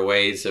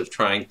ways of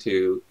trying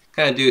to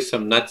kind of do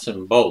some nuts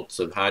and bolts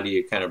of how do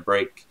you kind of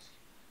break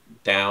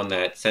down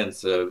that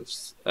sense of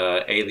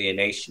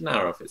alienation. I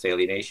don't know if it's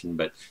alienation,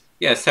 but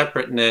yeah,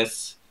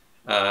 separateness,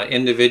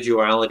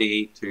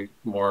 individuality to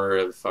more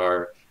of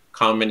our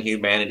common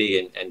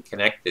humanity and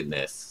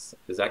connectedness.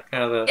 Is that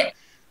kind of the...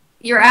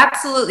 You're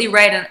absolutely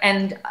right.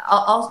 And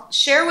I'll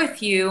share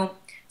with you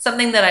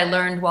something that I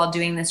learned while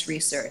doing this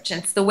research.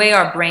 And it's the way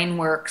our brain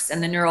works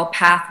and the neural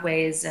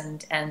pathways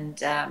and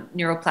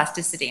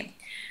neuroplasticity.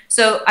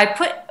 So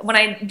when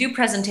I do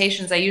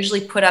presentations, I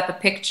usually put up a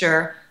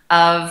picture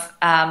of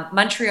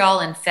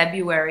Montreal in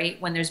February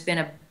when there's been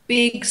a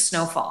big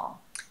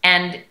snowfall.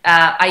 And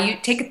I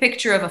take a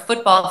picture of a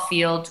football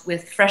field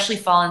with freshly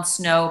fallen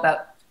snow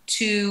about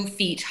 2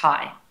 feet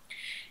high.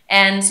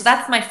 And so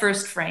that's my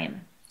first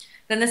frame.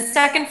 Then the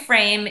second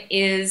frame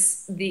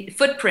is the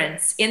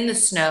footprints in the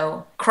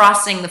snow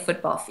crossing the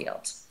football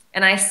field.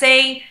 And I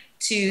say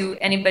to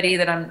anybody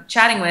that I'm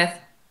chatting with,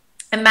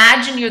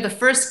 imagine you're the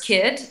first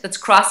kid that's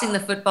crossing the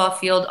football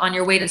field on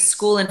your way to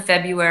school in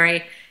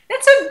February.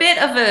 It's a bit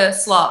of a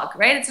slog,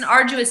 right? It's an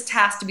arduous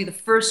task to be the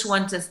first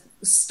one to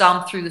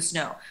stomp through the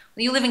snow.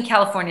 Well, you live in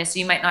California, so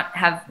you might not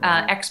have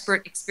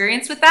expert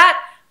experience with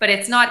that, but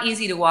it's not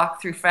easy to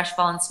walk through fresh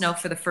fallen snow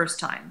for the first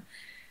time.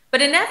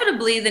 But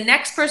inevitably, the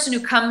next person who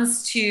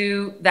comes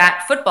to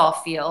that football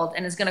field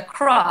and is going to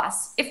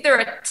cross, if they're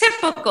a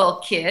typical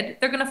kid,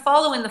 they're going to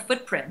follow in the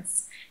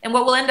footprints. And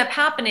what will end up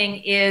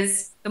happening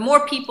is the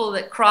more people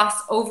that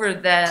cross over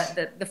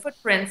the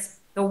footprints,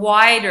 the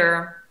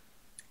wider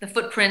the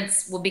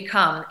footprints will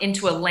become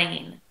into a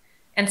lane.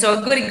 And so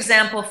a good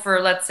example for,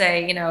 let's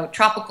say,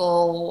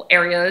 tropical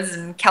areas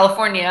in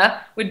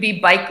California would be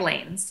bike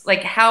lanes,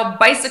 like how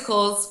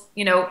bicycles,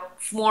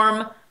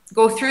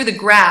 go through the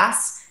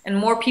grass and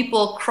more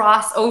people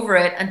cross over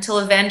it until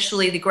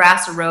eventually the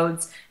grass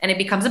erodes and it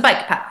becomes a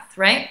bike path,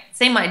 right?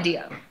 Same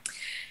idea.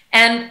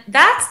 And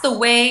that's the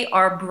way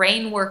our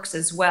brain works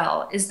as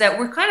well, is that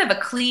we're kind of a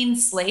clean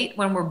slate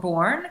when we're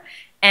born,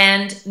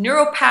 and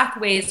neural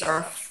pathways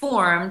are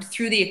formed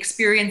through the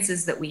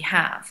experiences that we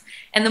have.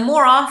 And the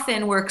more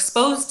often we're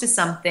exposed to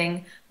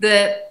something,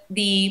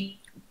 the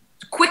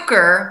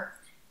quicker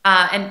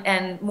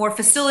and more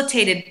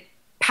facilitated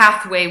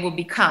pathway will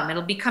become.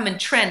 It'll become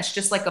entrenched,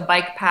 just like a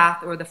bike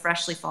path or the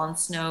freshly fallen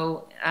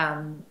snow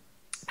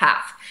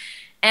path.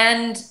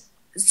 And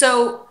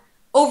so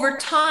over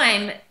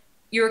time,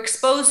 you're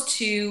exposed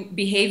to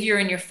behavior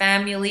in your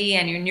family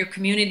and in your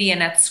community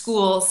and at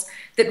schools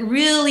that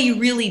really,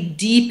 really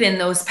deepen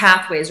those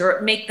pathways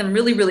or make them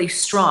really, really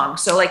strong.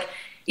 So like,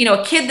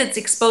 a kid that's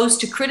exposed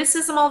to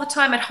criticism all the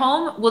time at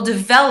home will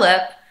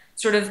develop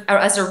sort of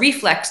as a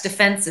reflex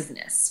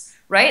defensiveness,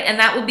 right? And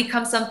that will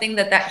become something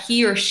that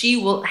he or she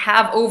will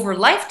have over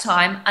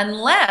lifetime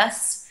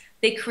unless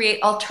they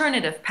create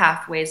alternative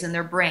pathways in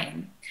their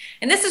brain.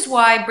 And this is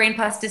why brain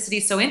plasticity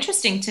is so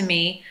interesting to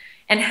me,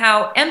 and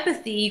how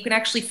empathy, you can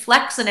actually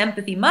flex an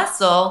empathy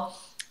muscle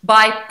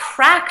by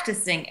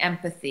practicing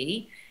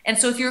empathy. And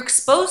so if you're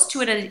exposed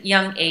to it at a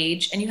young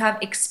age and you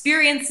have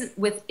experience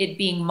with it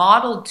being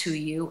modeled to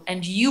you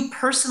and you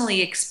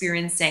personally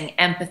experiencing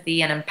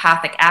empathy and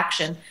empathic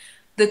action,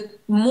 the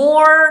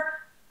more,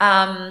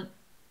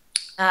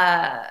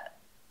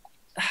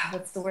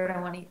 what's the word I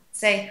want to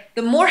say?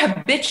 The more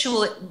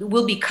habitual it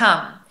will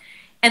become.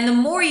 And the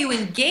more you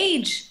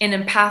engage in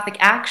empathic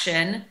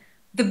action,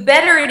 the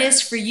better it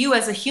is for you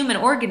as a human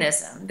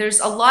organism. There's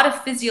a lot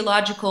of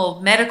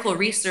physiological medical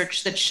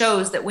research that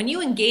shows that when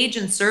you engage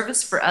in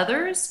service for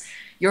others,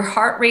 your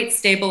heart rate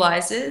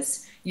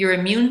stabilizes, your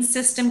immune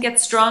system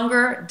gets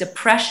stronger,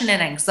 depression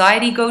and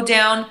anxiety go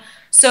down.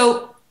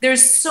 So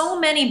there's so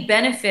many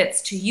benefits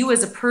to you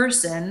as a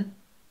person,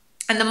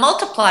 and the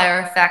multiplier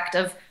effect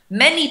of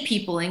many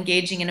people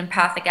engaging in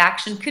empathic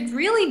action could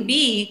really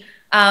be,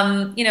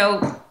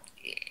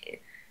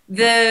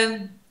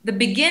 the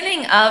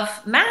beginning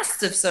of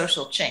massive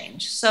social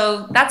change.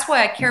 So that's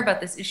why I care about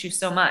this issue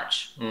so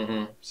much.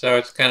 Mm-hmm. So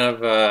it's kind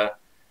of,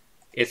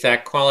 it's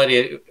that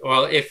quality.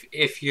 Well,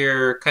 if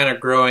you're kind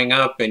of growing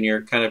up and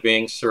you're kind of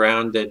being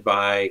surrounded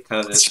by kind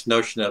of this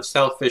notion of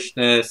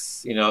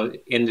selfishness,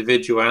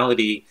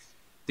 individuality,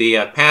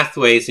 the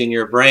pathways in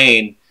your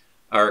brain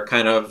are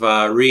kind of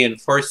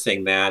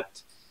reinforcing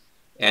that.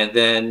 And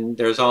then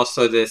there's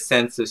also this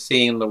sense of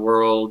seeing the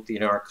world,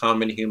 our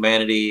common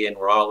humanity, and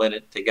we're all in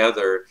it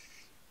together.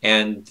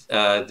 And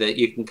that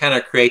you can kind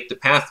of create the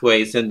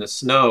pathways in the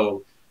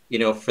snow,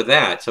 for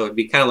that. So it'd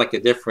be kind of like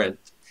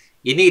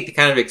you need to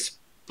kind of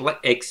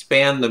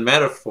expand the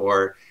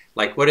metaphor.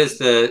 Like, what is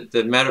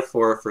the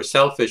metaphor for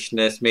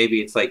selfishness?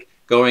 Maybe it's like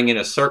going in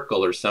a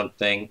circle or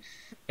something.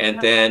 And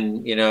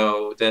then,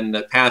 then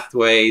the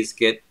pathways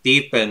get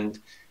deepened,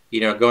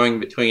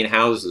 going between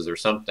houses or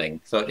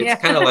something. So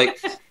it's kind of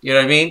like, you know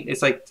what I mean?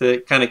 It's like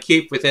to kind of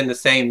keep within the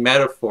same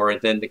metaphor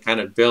and then to kind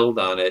of build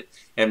on it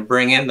and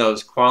bring in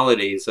those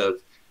qualities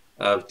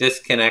of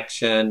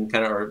disconnection,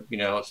 kind of, or,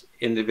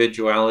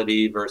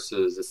 individuality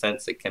versus a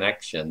sense of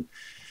connection.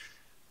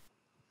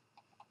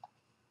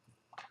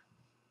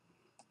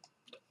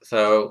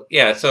 So,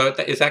 yeah, so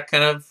is that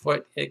kind of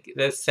what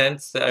the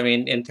sense, I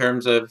mean, in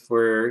terms of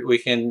where we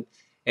can,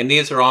 and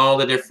these are all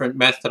the different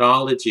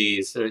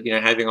methodologies,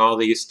 having all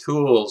these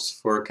tools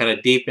for kind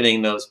of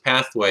deepening those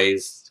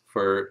pathways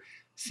for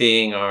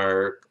seeing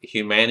our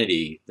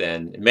humanity,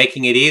 then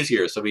making it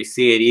easier, so we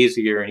see it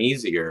easier and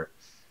easier.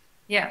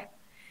 Yeah.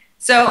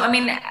 So, I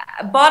mean,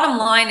 bottom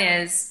line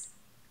is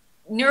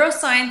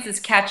neuroscience is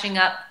catching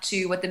up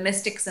to what the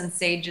mystics and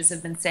sages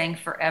have been saying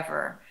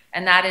forever,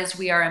 and that is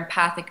we are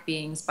empathic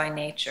beings by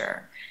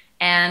nature.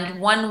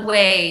 And one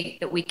way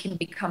that we can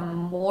become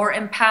more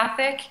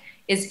empathic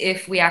is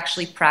if we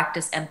actually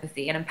practice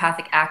empathy and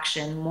empathic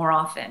action more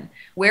often.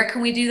 Where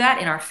can we do that?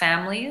 In our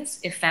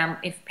families, if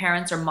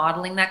parents are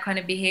modeling that kind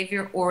of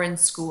behavior, or in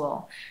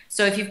school.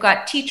 So if you've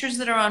got teachers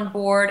that are on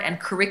board and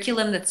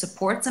curriculum that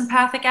supports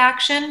empathic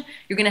action,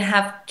 you're going to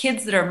have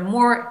kids that are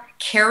more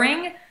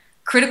caring,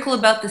 critical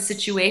about the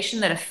situation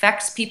that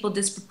affects people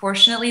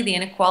disproportionately, the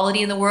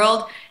inequality in the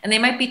world, and they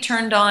might be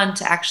turned on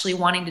to actually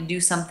wanting to do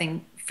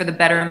something for the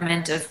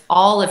betterment of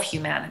all of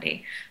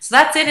humanity. So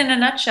that's it in a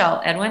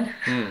nutshell, Edwin.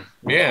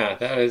 Yeah,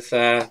 that was,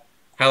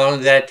 how long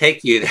did that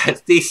take you,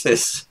 that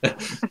thesis?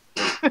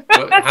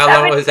 How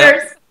long was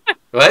that?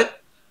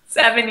 What?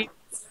 7 years.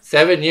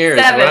 7 years,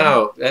 7.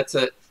 Wow.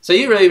 So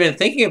you've really been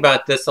thinking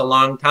about this a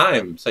long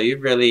time. So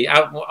you've really,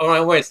 when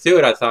I went through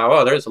it, I thought,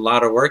 oh, there's a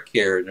lot of work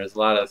here. And there's a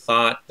lot of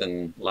thought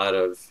and a lot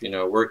of,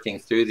 working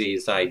through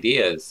these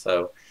ideas.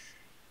 So,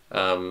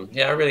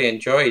 yeah, I really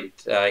enjoyed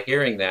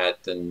hearing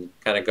that and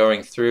kind of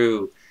going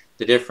through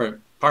the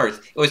different parts.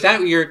 Was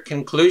that your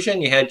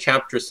conclusion? You had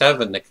chapter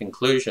 7, the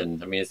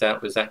conclusion. I mean, was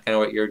that kind of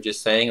what you were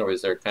just saying, or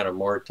was there kind of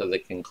more to the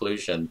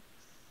conclusion?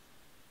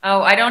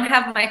 Oh, I don't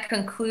have my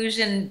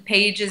conclusion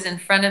pages in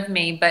front of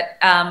me, but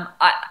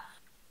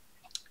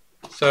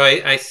So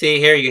I see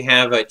here you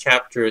have a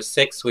chapter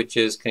 6, which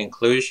is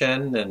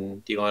conclusion,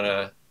 and do you want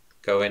to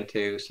go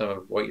into some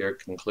of what your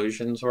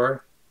conclusions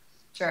were?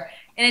 Sure.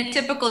 In a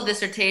typical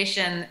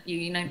dissertation,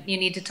 you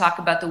need to talk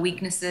about the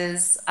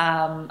weaknesses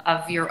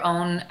of your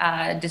own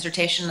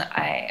dissertation.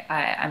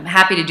 I'm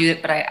happy to do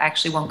it, but I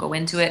actually won't go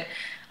into it.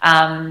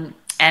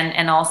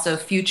 And also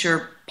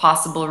future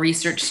possible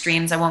research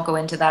streams. I won't go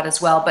into that as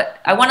well, but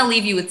I want to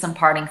leave you with some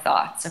parting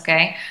thoughts,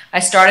 okay? I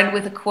started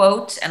with a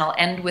quote, and I'll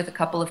end with a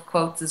couple of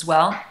quotes as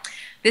well.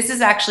 This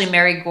is actually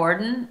Mary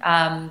Gordon,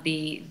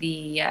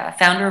 the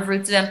founder of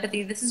Roots of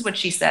Empathy. This is what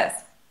she says.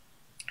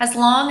 As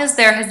long as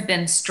there has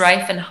been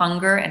strife and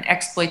hunger and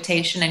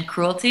exploitation and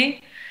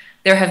cruelty,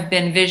 there have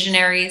been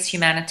visionaries,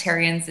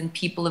 humanitarians, and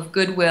people of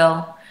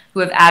goodwill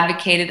who have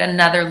advocated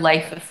another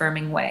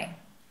life-affirming way.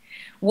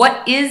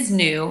 What is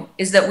new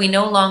is that we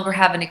no longer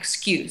have an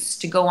excuse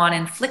to go on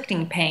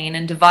inflicting pain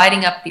and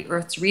dividing up the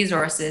earth's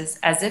resources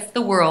as if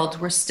the world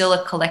were still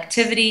a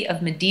collectivity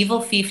of medieval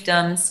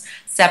fiefdoms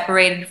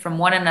separated from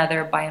one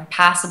another by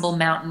impassable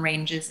mountain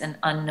ranges and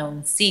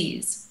unknown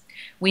seas.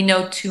 We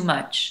know too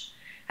much.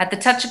 At the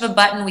touch of a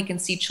button, we can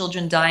see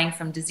children dying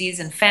from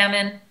disease and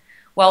famine,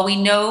 while we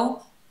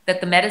know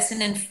that the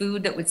medicine and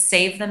food that would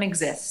save them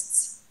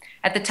exists.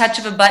 At the touch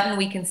of a button,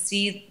 we can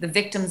see the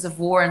victims of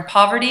war and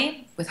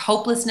poverty with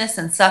hopelessness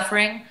and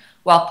suffering,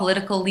 while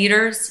political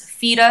leaders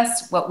feed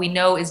us what we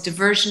know is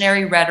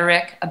diversionary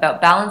rhetoric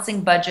about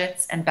balancing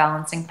budgets and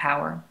balancing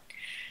power.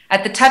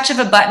 At the touch of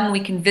a button,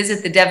 we can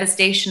visit the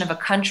devastation of a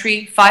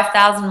country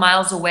 5,000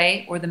 miles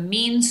away, or the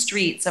mean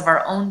streets of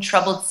our own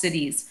troubled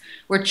cities,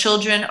 where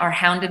children are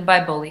hounded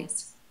by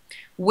bullies.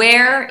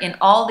 Where in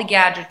all the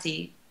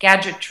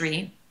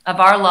gadgetry of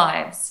our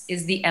lives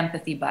is the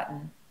empathy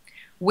button?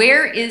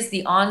 Where is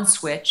the on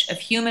switch of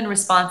human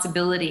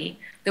responsibility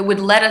that would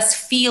let us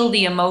feel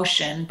the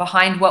emotion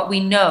behind what we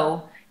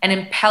know and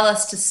impel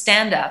us to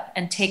stand up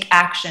and take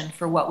action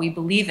for what we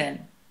believe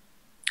in?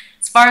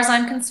 As far as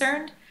I'm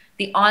concerned,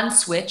 the on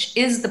switch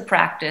is the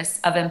practice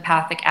of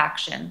empathic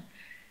action.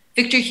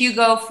 Victor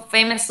Hugo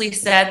famously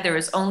said there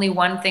is only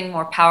one thing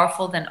more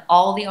powerful than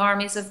all the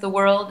armies of the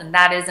world, and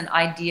that is an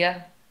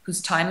idea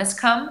whose time has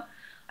come.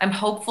 I'm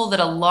hopeful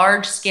that a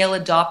large-scale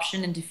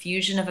adoption and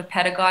diffusion of a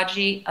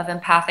pedagogy of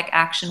empathic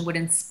action would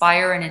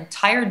inspire an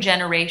entire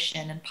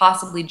generation, and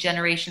possibly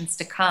generations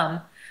to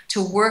come,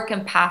 to work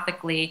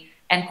empathically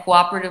and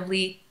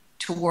cooperatively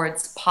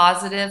towards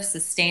positive,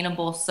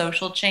 sustainable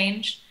social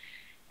change.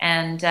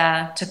 And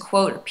to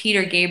quote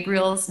Peter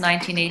Gabriel's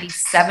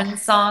 1987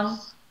 song,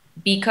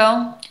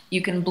 Biko,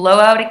 you can blow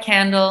out a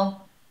candle,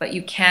 but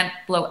you can't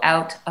blow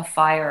out a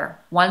fire.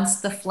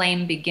 Once the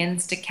flame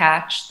begins to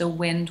catch, the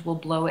wind will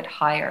blow it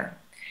higher.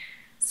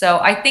 So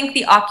I think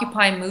the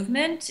Occupy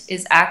movement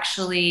is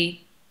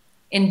actually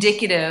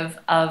indicative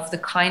of the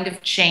kind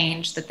of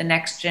change that the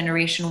next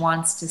generation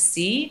wants to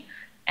see.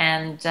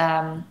 And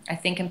I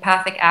think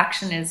empathic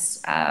action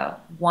is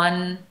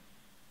one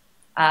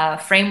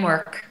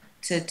framework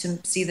to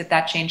see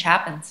that change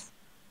happens.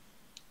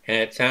 And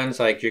it sounds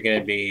like you're going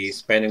to be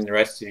spending the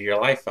rest of your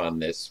life on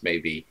this,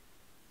 maybe.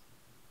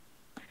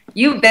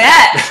 You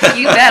bet.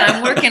 You bet.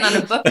 I'm working on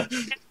a book.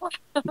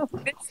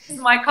 This is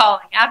my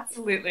calling.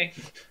 Absolutely.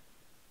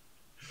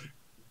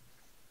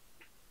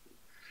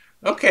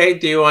 Okay.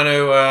 Do you want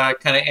to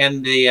kind of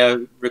end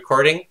the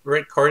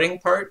recording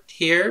part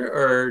here,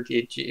 or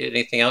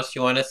anything else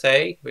you want to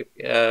say?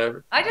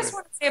 I just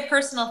want to say a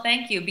personal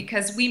thank you,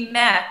 because we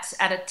met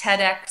at a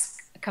TEDx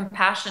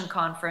compassion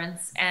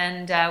conference,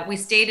 and we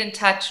stayed in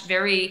touch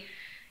very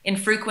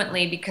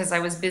infrequently because I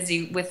was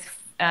busy with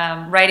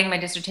writing my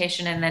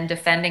dissertation and then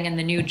defending in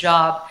the new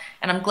job.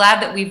 And I'm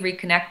glad that we've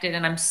reconnected,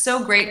 and I'm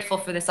so grateful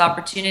for this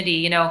opportunity.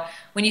 You know,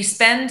 when you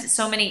spend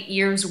so many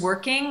years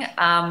working,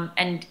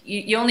 and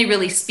you only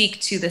really speak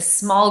to the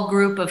small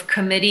group of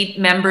committee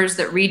members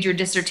that read your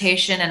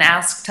dissertation and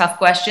ask tough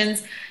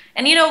questions,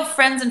 and, you know,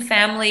 friends and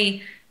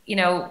family, you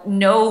know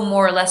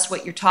more or less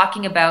what you're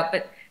talking about.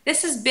 But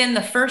this has been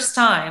the first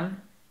time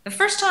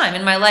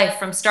in my life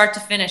from start to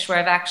finish where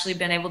I've actually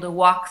been able to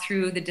walk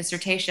through the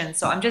dissertation.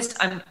 So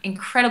I'm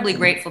incredibly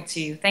grateful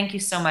to you. Thank you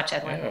so much,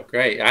 Edwin. Oh,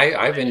 great.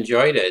 I've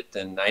enjoyed it,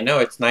 and I know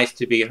it's nice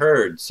to be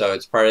heard, so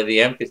it's part of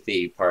the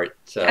empathy part.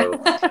 So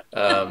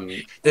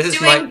this is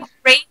doing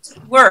great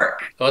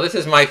work. Well, this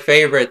is my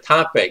favorite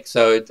topic,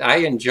 so I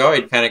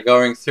enjoyed kind of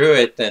going through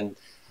it and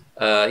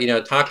you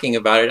know, talking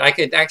about it. I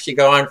could actually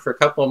go on for a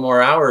couple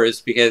more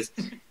hours because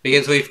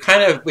we've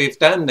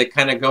done the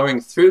kind of going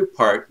through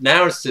part.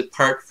 Now it's the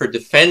part for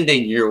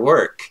defending your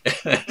work.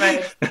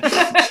 Right.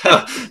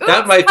 So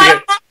that might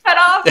be cut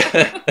off.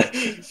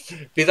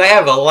 because I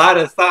have a lot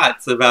of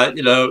thoughts about,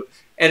 you know,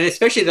 and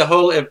especially the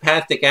whole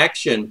empathic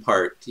action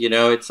part. You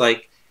know, it's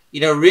like,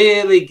 you know,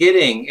 really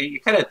getting, you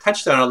kind of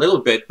touched on it a little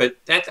bit, but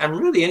I'm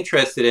really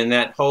interested in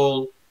that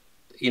whole,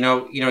 you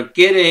know,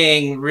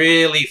 getting,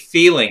 really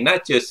feeling,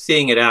 not just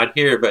seeing it out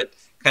here, but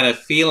kind of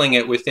feeling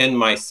it within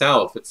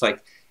myself. It's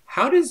like,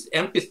 how does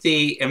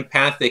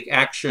empathic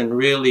action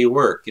really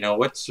work? You know,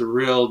 what's the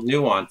real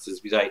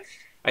nuances? Because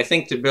I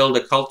think to build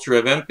a culture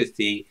of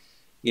empathy,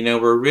 you know,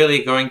 we're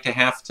really going to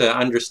have to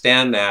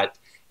understand that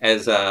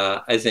as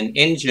an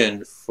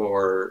engine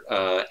for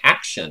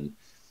action,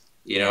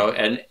 you know,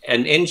 and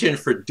an engine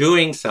for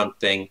doing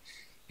something.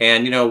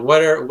 And, you know,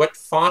 what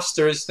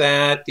fosters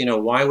that? You know,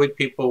 why would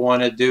people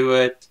want to do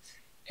it?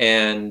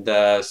 And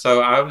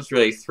so I was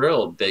really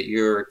thrilled that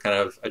you're kind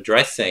of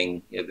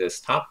addressing this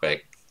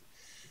topic.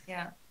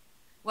 Yeah.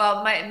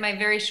 Well, my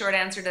very short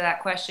answer to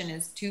that question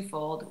is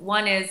twofold.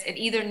 One is it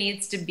either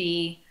needs to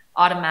be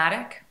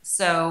automatic.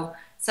 So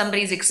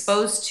somebody's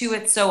exposed to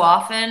it so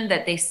often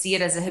that they see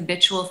it as a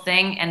habitual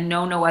thing and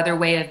know no other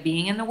way of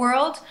being in the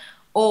world,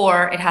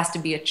 or it has to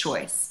be a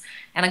choice.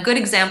 And a good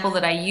example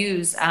that I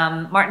use,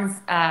 Martin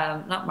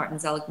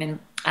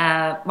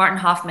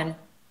Hoffman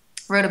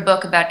wrote a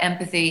book about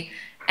empathy,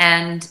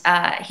 and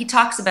he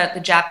talks about the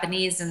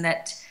Japanese, and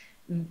that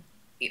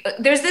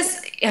there's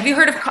this, have you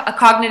heard of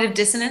cognitive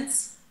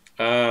dissonance?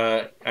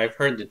 I've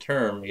heard the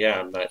term, yeah,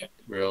 I'm not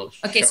real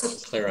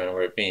clear on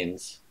what it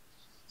means.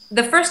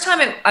 The first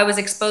time I was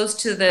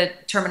exposed to the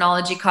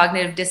terminology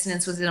cognitive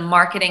dissonance was in a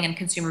marketing and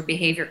consumer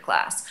behavior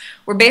class,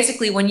 where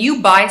basically when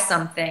you buy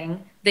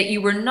something that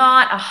you were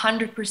not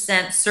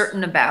 100%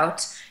 certain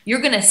about,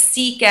 you're going to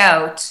seek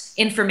out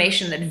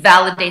information that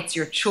validates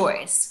your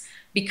choice.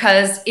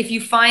 Because if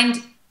you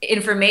find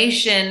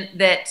information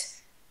that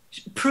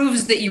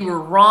proves that you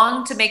were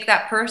wrong to make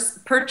that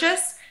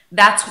purchase,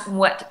 that's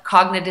what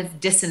cognitive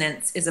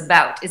dissonance is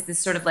about, is this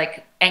sort of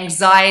like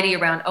anxiety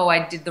around, oh,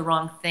 I did the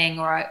wrong thing,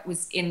 or I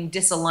was in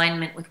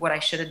disalignment with what I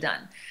should have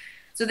done.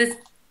 So this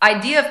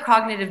idea of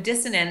cognitive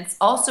dissonance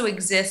also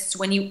exists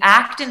when you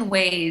act in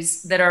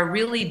ways that are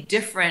really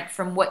different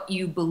from what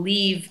you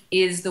believe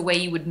is the way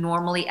you would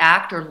normally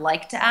act or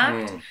like to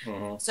act.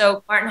 Mm-hmm.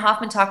 So Martin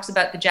Hoffman talks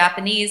about the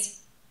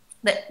Japanese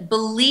that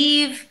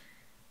believe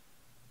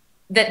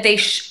that they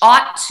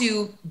ought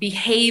to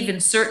behave in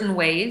certain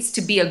ways to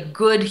be a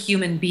good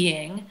human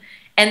being,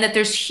 and that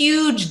there's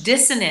huge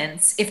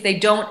dissonance if they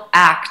don't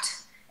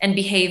act and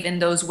behave in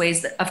those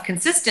ways of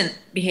consistent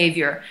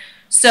behavior.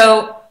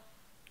 So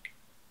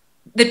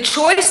the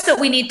choice that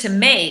we need to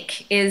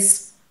make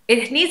is,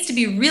 it needs to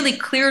be really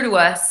clear to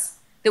us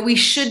that we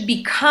should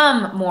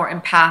become more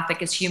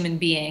empathic as human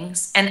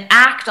beings and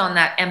act on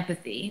that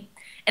empathy.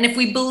 And if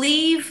we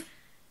believe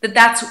that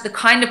that's the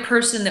kind of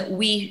person that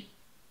we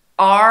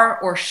are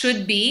or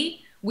should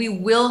be, we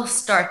will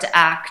start to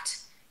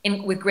act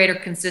with greater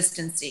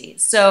consistency.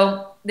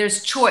 So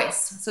there's choice.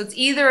 So it's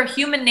either a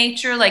human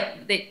nature,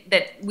 like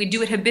that we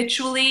do it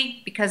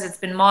habitually because it's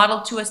been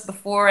modeled to us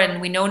before and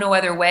we know no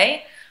other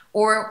way,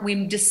 or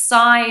we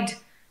decide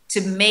to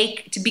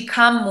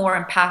become more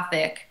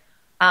empathic,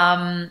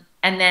 and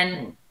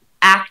then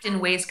act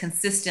in ways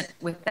consistent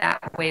with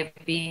that way of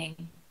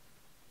being.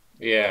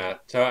 Yeah,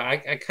 so I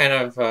kind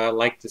of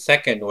like the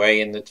second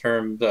way, in the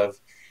terms of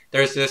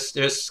there's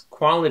this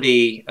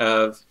quality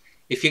of,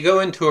 if you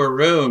go into a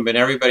room and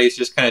everybody's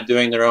just kind of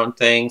doing their own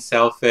thing,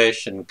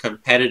 selfish and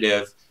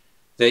competitive,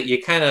 that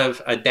you kind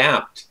of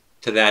adapt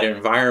to that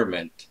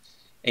environment.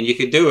 And you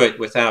could do it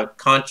without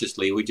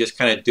consciously. We just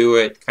kind of do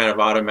it kind of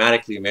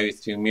automatically, maybe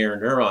through mirror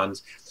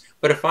neurons.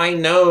 But if I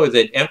know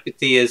that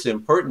empathy is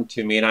important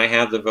to me and I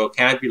have the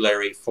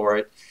vocabulary for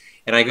it,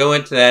 and I go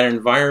into that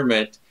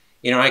environment,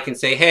 you know, I can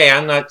say, hey,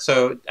 I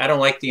don't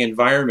like the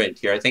environment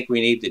here. I think we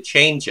need to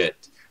change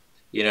it,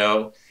 you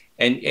know.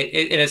 And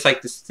it's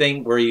like this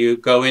thing where you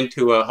go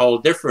into a whole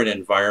different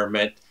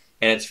environment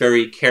and it's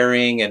very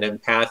caring and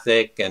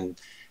empathic and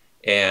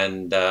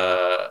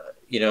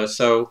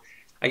so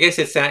I guess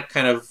it's that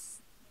kind of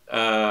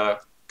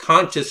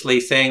consciously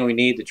saying we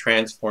need to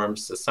transform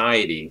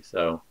society.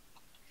 So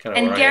kind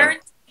of and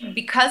guarantee,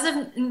 because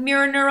of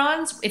mirror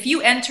neurons, if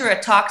you enter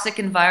a toxic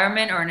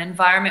environment or an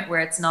environment where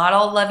it's not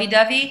all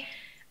lovey-dovey,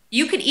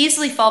 you could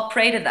easily fall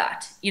prey to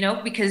that,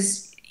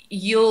 because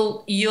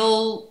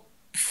you'll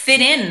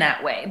fit in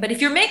that way. But if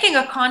you're making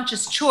a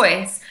conscious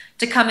choice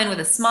to come in with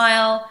a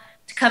smile,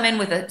 to come in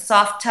with a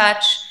soft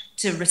touch,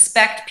 to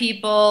respect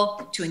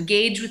people, to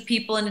engage with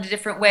people in a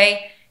different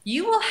way,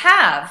 you will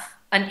have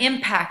an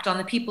impact on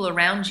the people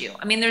around you.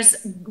 I mean, there's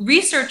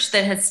research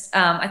that has,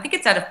 I think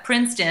it's out of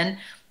Princeton,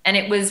 and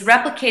it was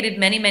replicated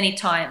many, many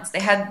times.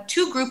 They had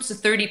 2 groups of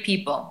 30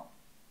 people.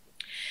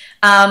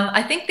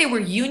 I think they were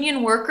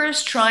union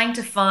workers trying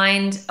to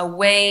find a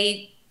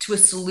way to a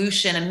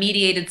solution, a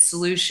mediated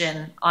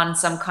solution on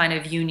some kind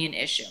of union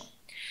issue.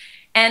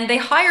 And they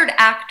hired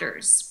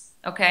actors,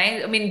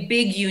 okay? I mean,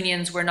 big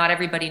unions where not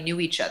everybody knew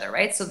each other,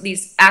 right? So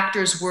these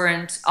actors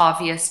weren't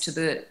obvious to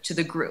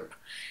the group.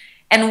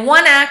 And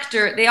one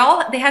actor, they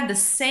had the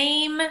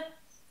same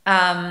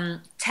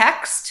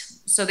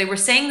text, so they were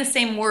saying the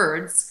same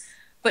words,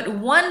 but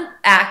one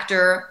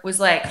actor was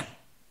like,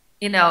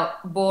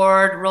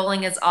 bored,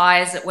 rolling his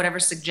eyes at whatever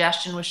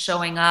suggestion was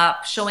showing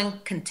up, showing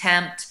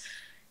contempt.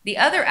 The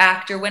other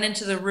actor went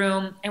into the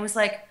room and was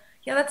like,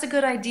 yeah, that's a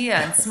good idea,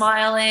 and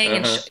smiling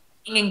and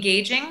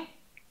engaging.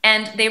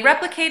 And they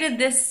replicated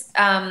this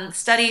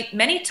study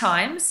many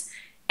times.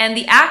 And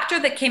the actor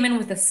that came in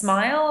with a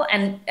smile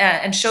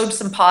and showed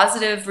some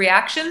positive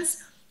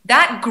reactions,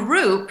 that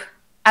group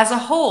as a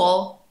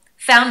whole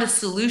found a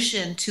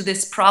solution to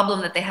this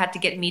problem that they had to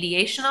get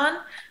mediation on,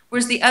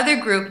 whereas the other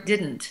group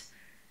didn't.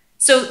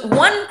 So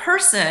one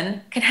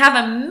person can have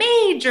a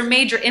major,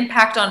 major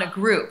impact on a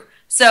group.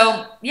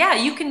 So yeah,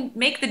 you can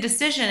make the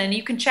decision and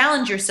you can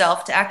challenge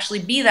yourself to actually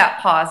be that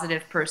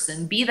positive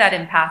person, be that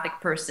empathic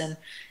person,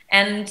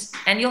 and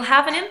you'll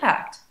have an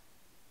impact.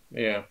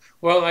 Yeah.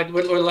 Well, I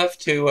would love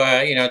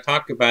to,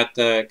 talk about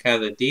the kind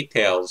of the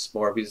details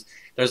more, because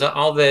there's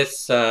all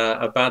this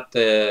about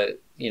the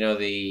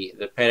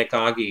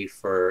pedagogy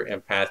for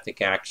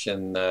empathic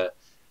action,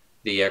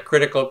 the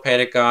critical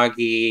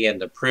pedagogy and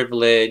the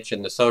privilege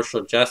and the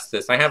social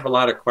justice. I have a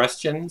lot of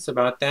questions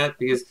about that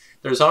because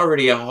there's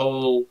already a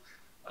whole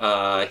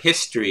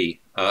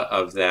history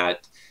of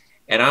that.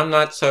 And I'm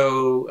not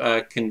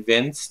so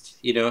convinced,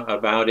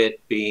 about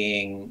it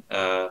being,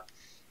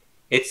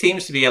 it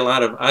seems to be a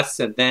lot of us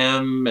and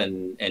them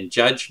and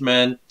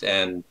judgment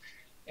and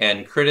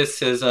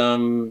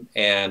criticism,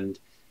 and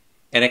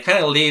it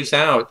kind of leaves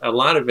out, a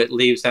lot of it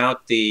leaves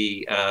out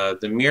the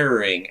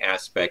mirroring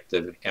aspect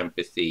of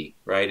empathy,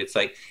 right? It's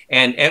like,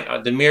 and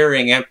the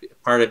mirroring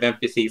part of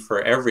empathy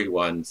for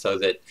everyone, so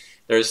that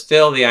there's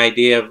still the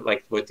idea of,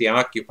 like with the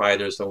Occupy,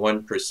 there's the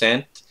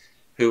 1%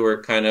 who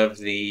are kind of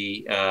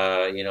the,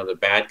 the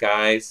bad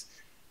guys,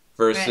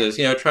 versus,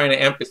 right, trying to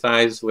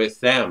empathize with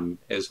them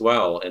as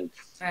well. And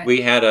right,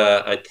 we had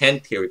a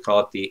tent here, we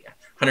call it the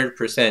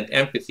 100%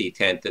 empathy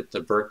tent at the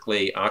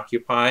Berkeley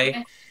Occupy.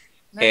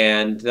 Right.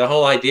 And the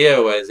whole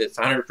idea was it's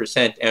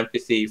 100%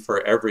 empathy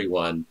for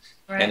everyone.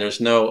 Right. And there's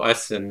no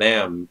us and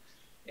them.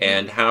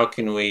 And how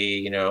can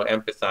we,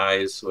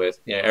 empathize with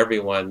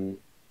everyone,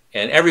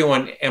 and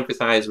everyone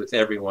empathize with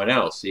everyone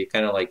else. So you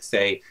kind of like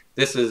say,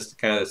 this is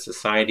kind of the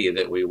society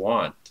that we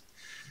want.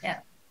 Yeah.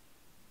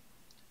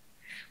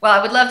 Well,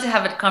 I would love to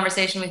have a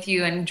conversation with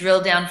you and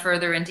drill down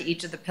further into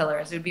each of the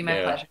pillars. It would be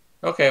my pleasure.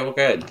 Okay, well,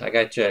 good. I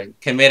got you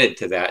committed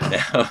to that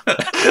now.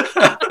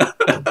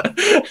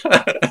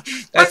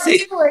 That's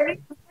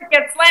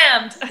get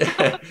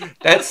slammed.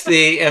 That's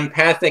the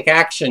empathic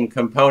action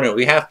component.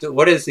 We have to.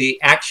 What is the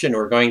action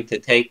we're going to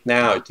take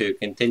now to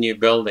continue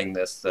building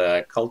this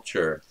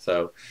culture?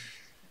 So,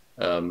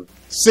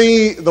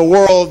 see the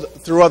world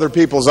through other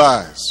people's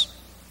eyes.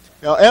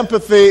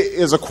 Empathy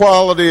is a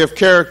quality of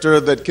character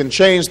that can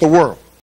change the world.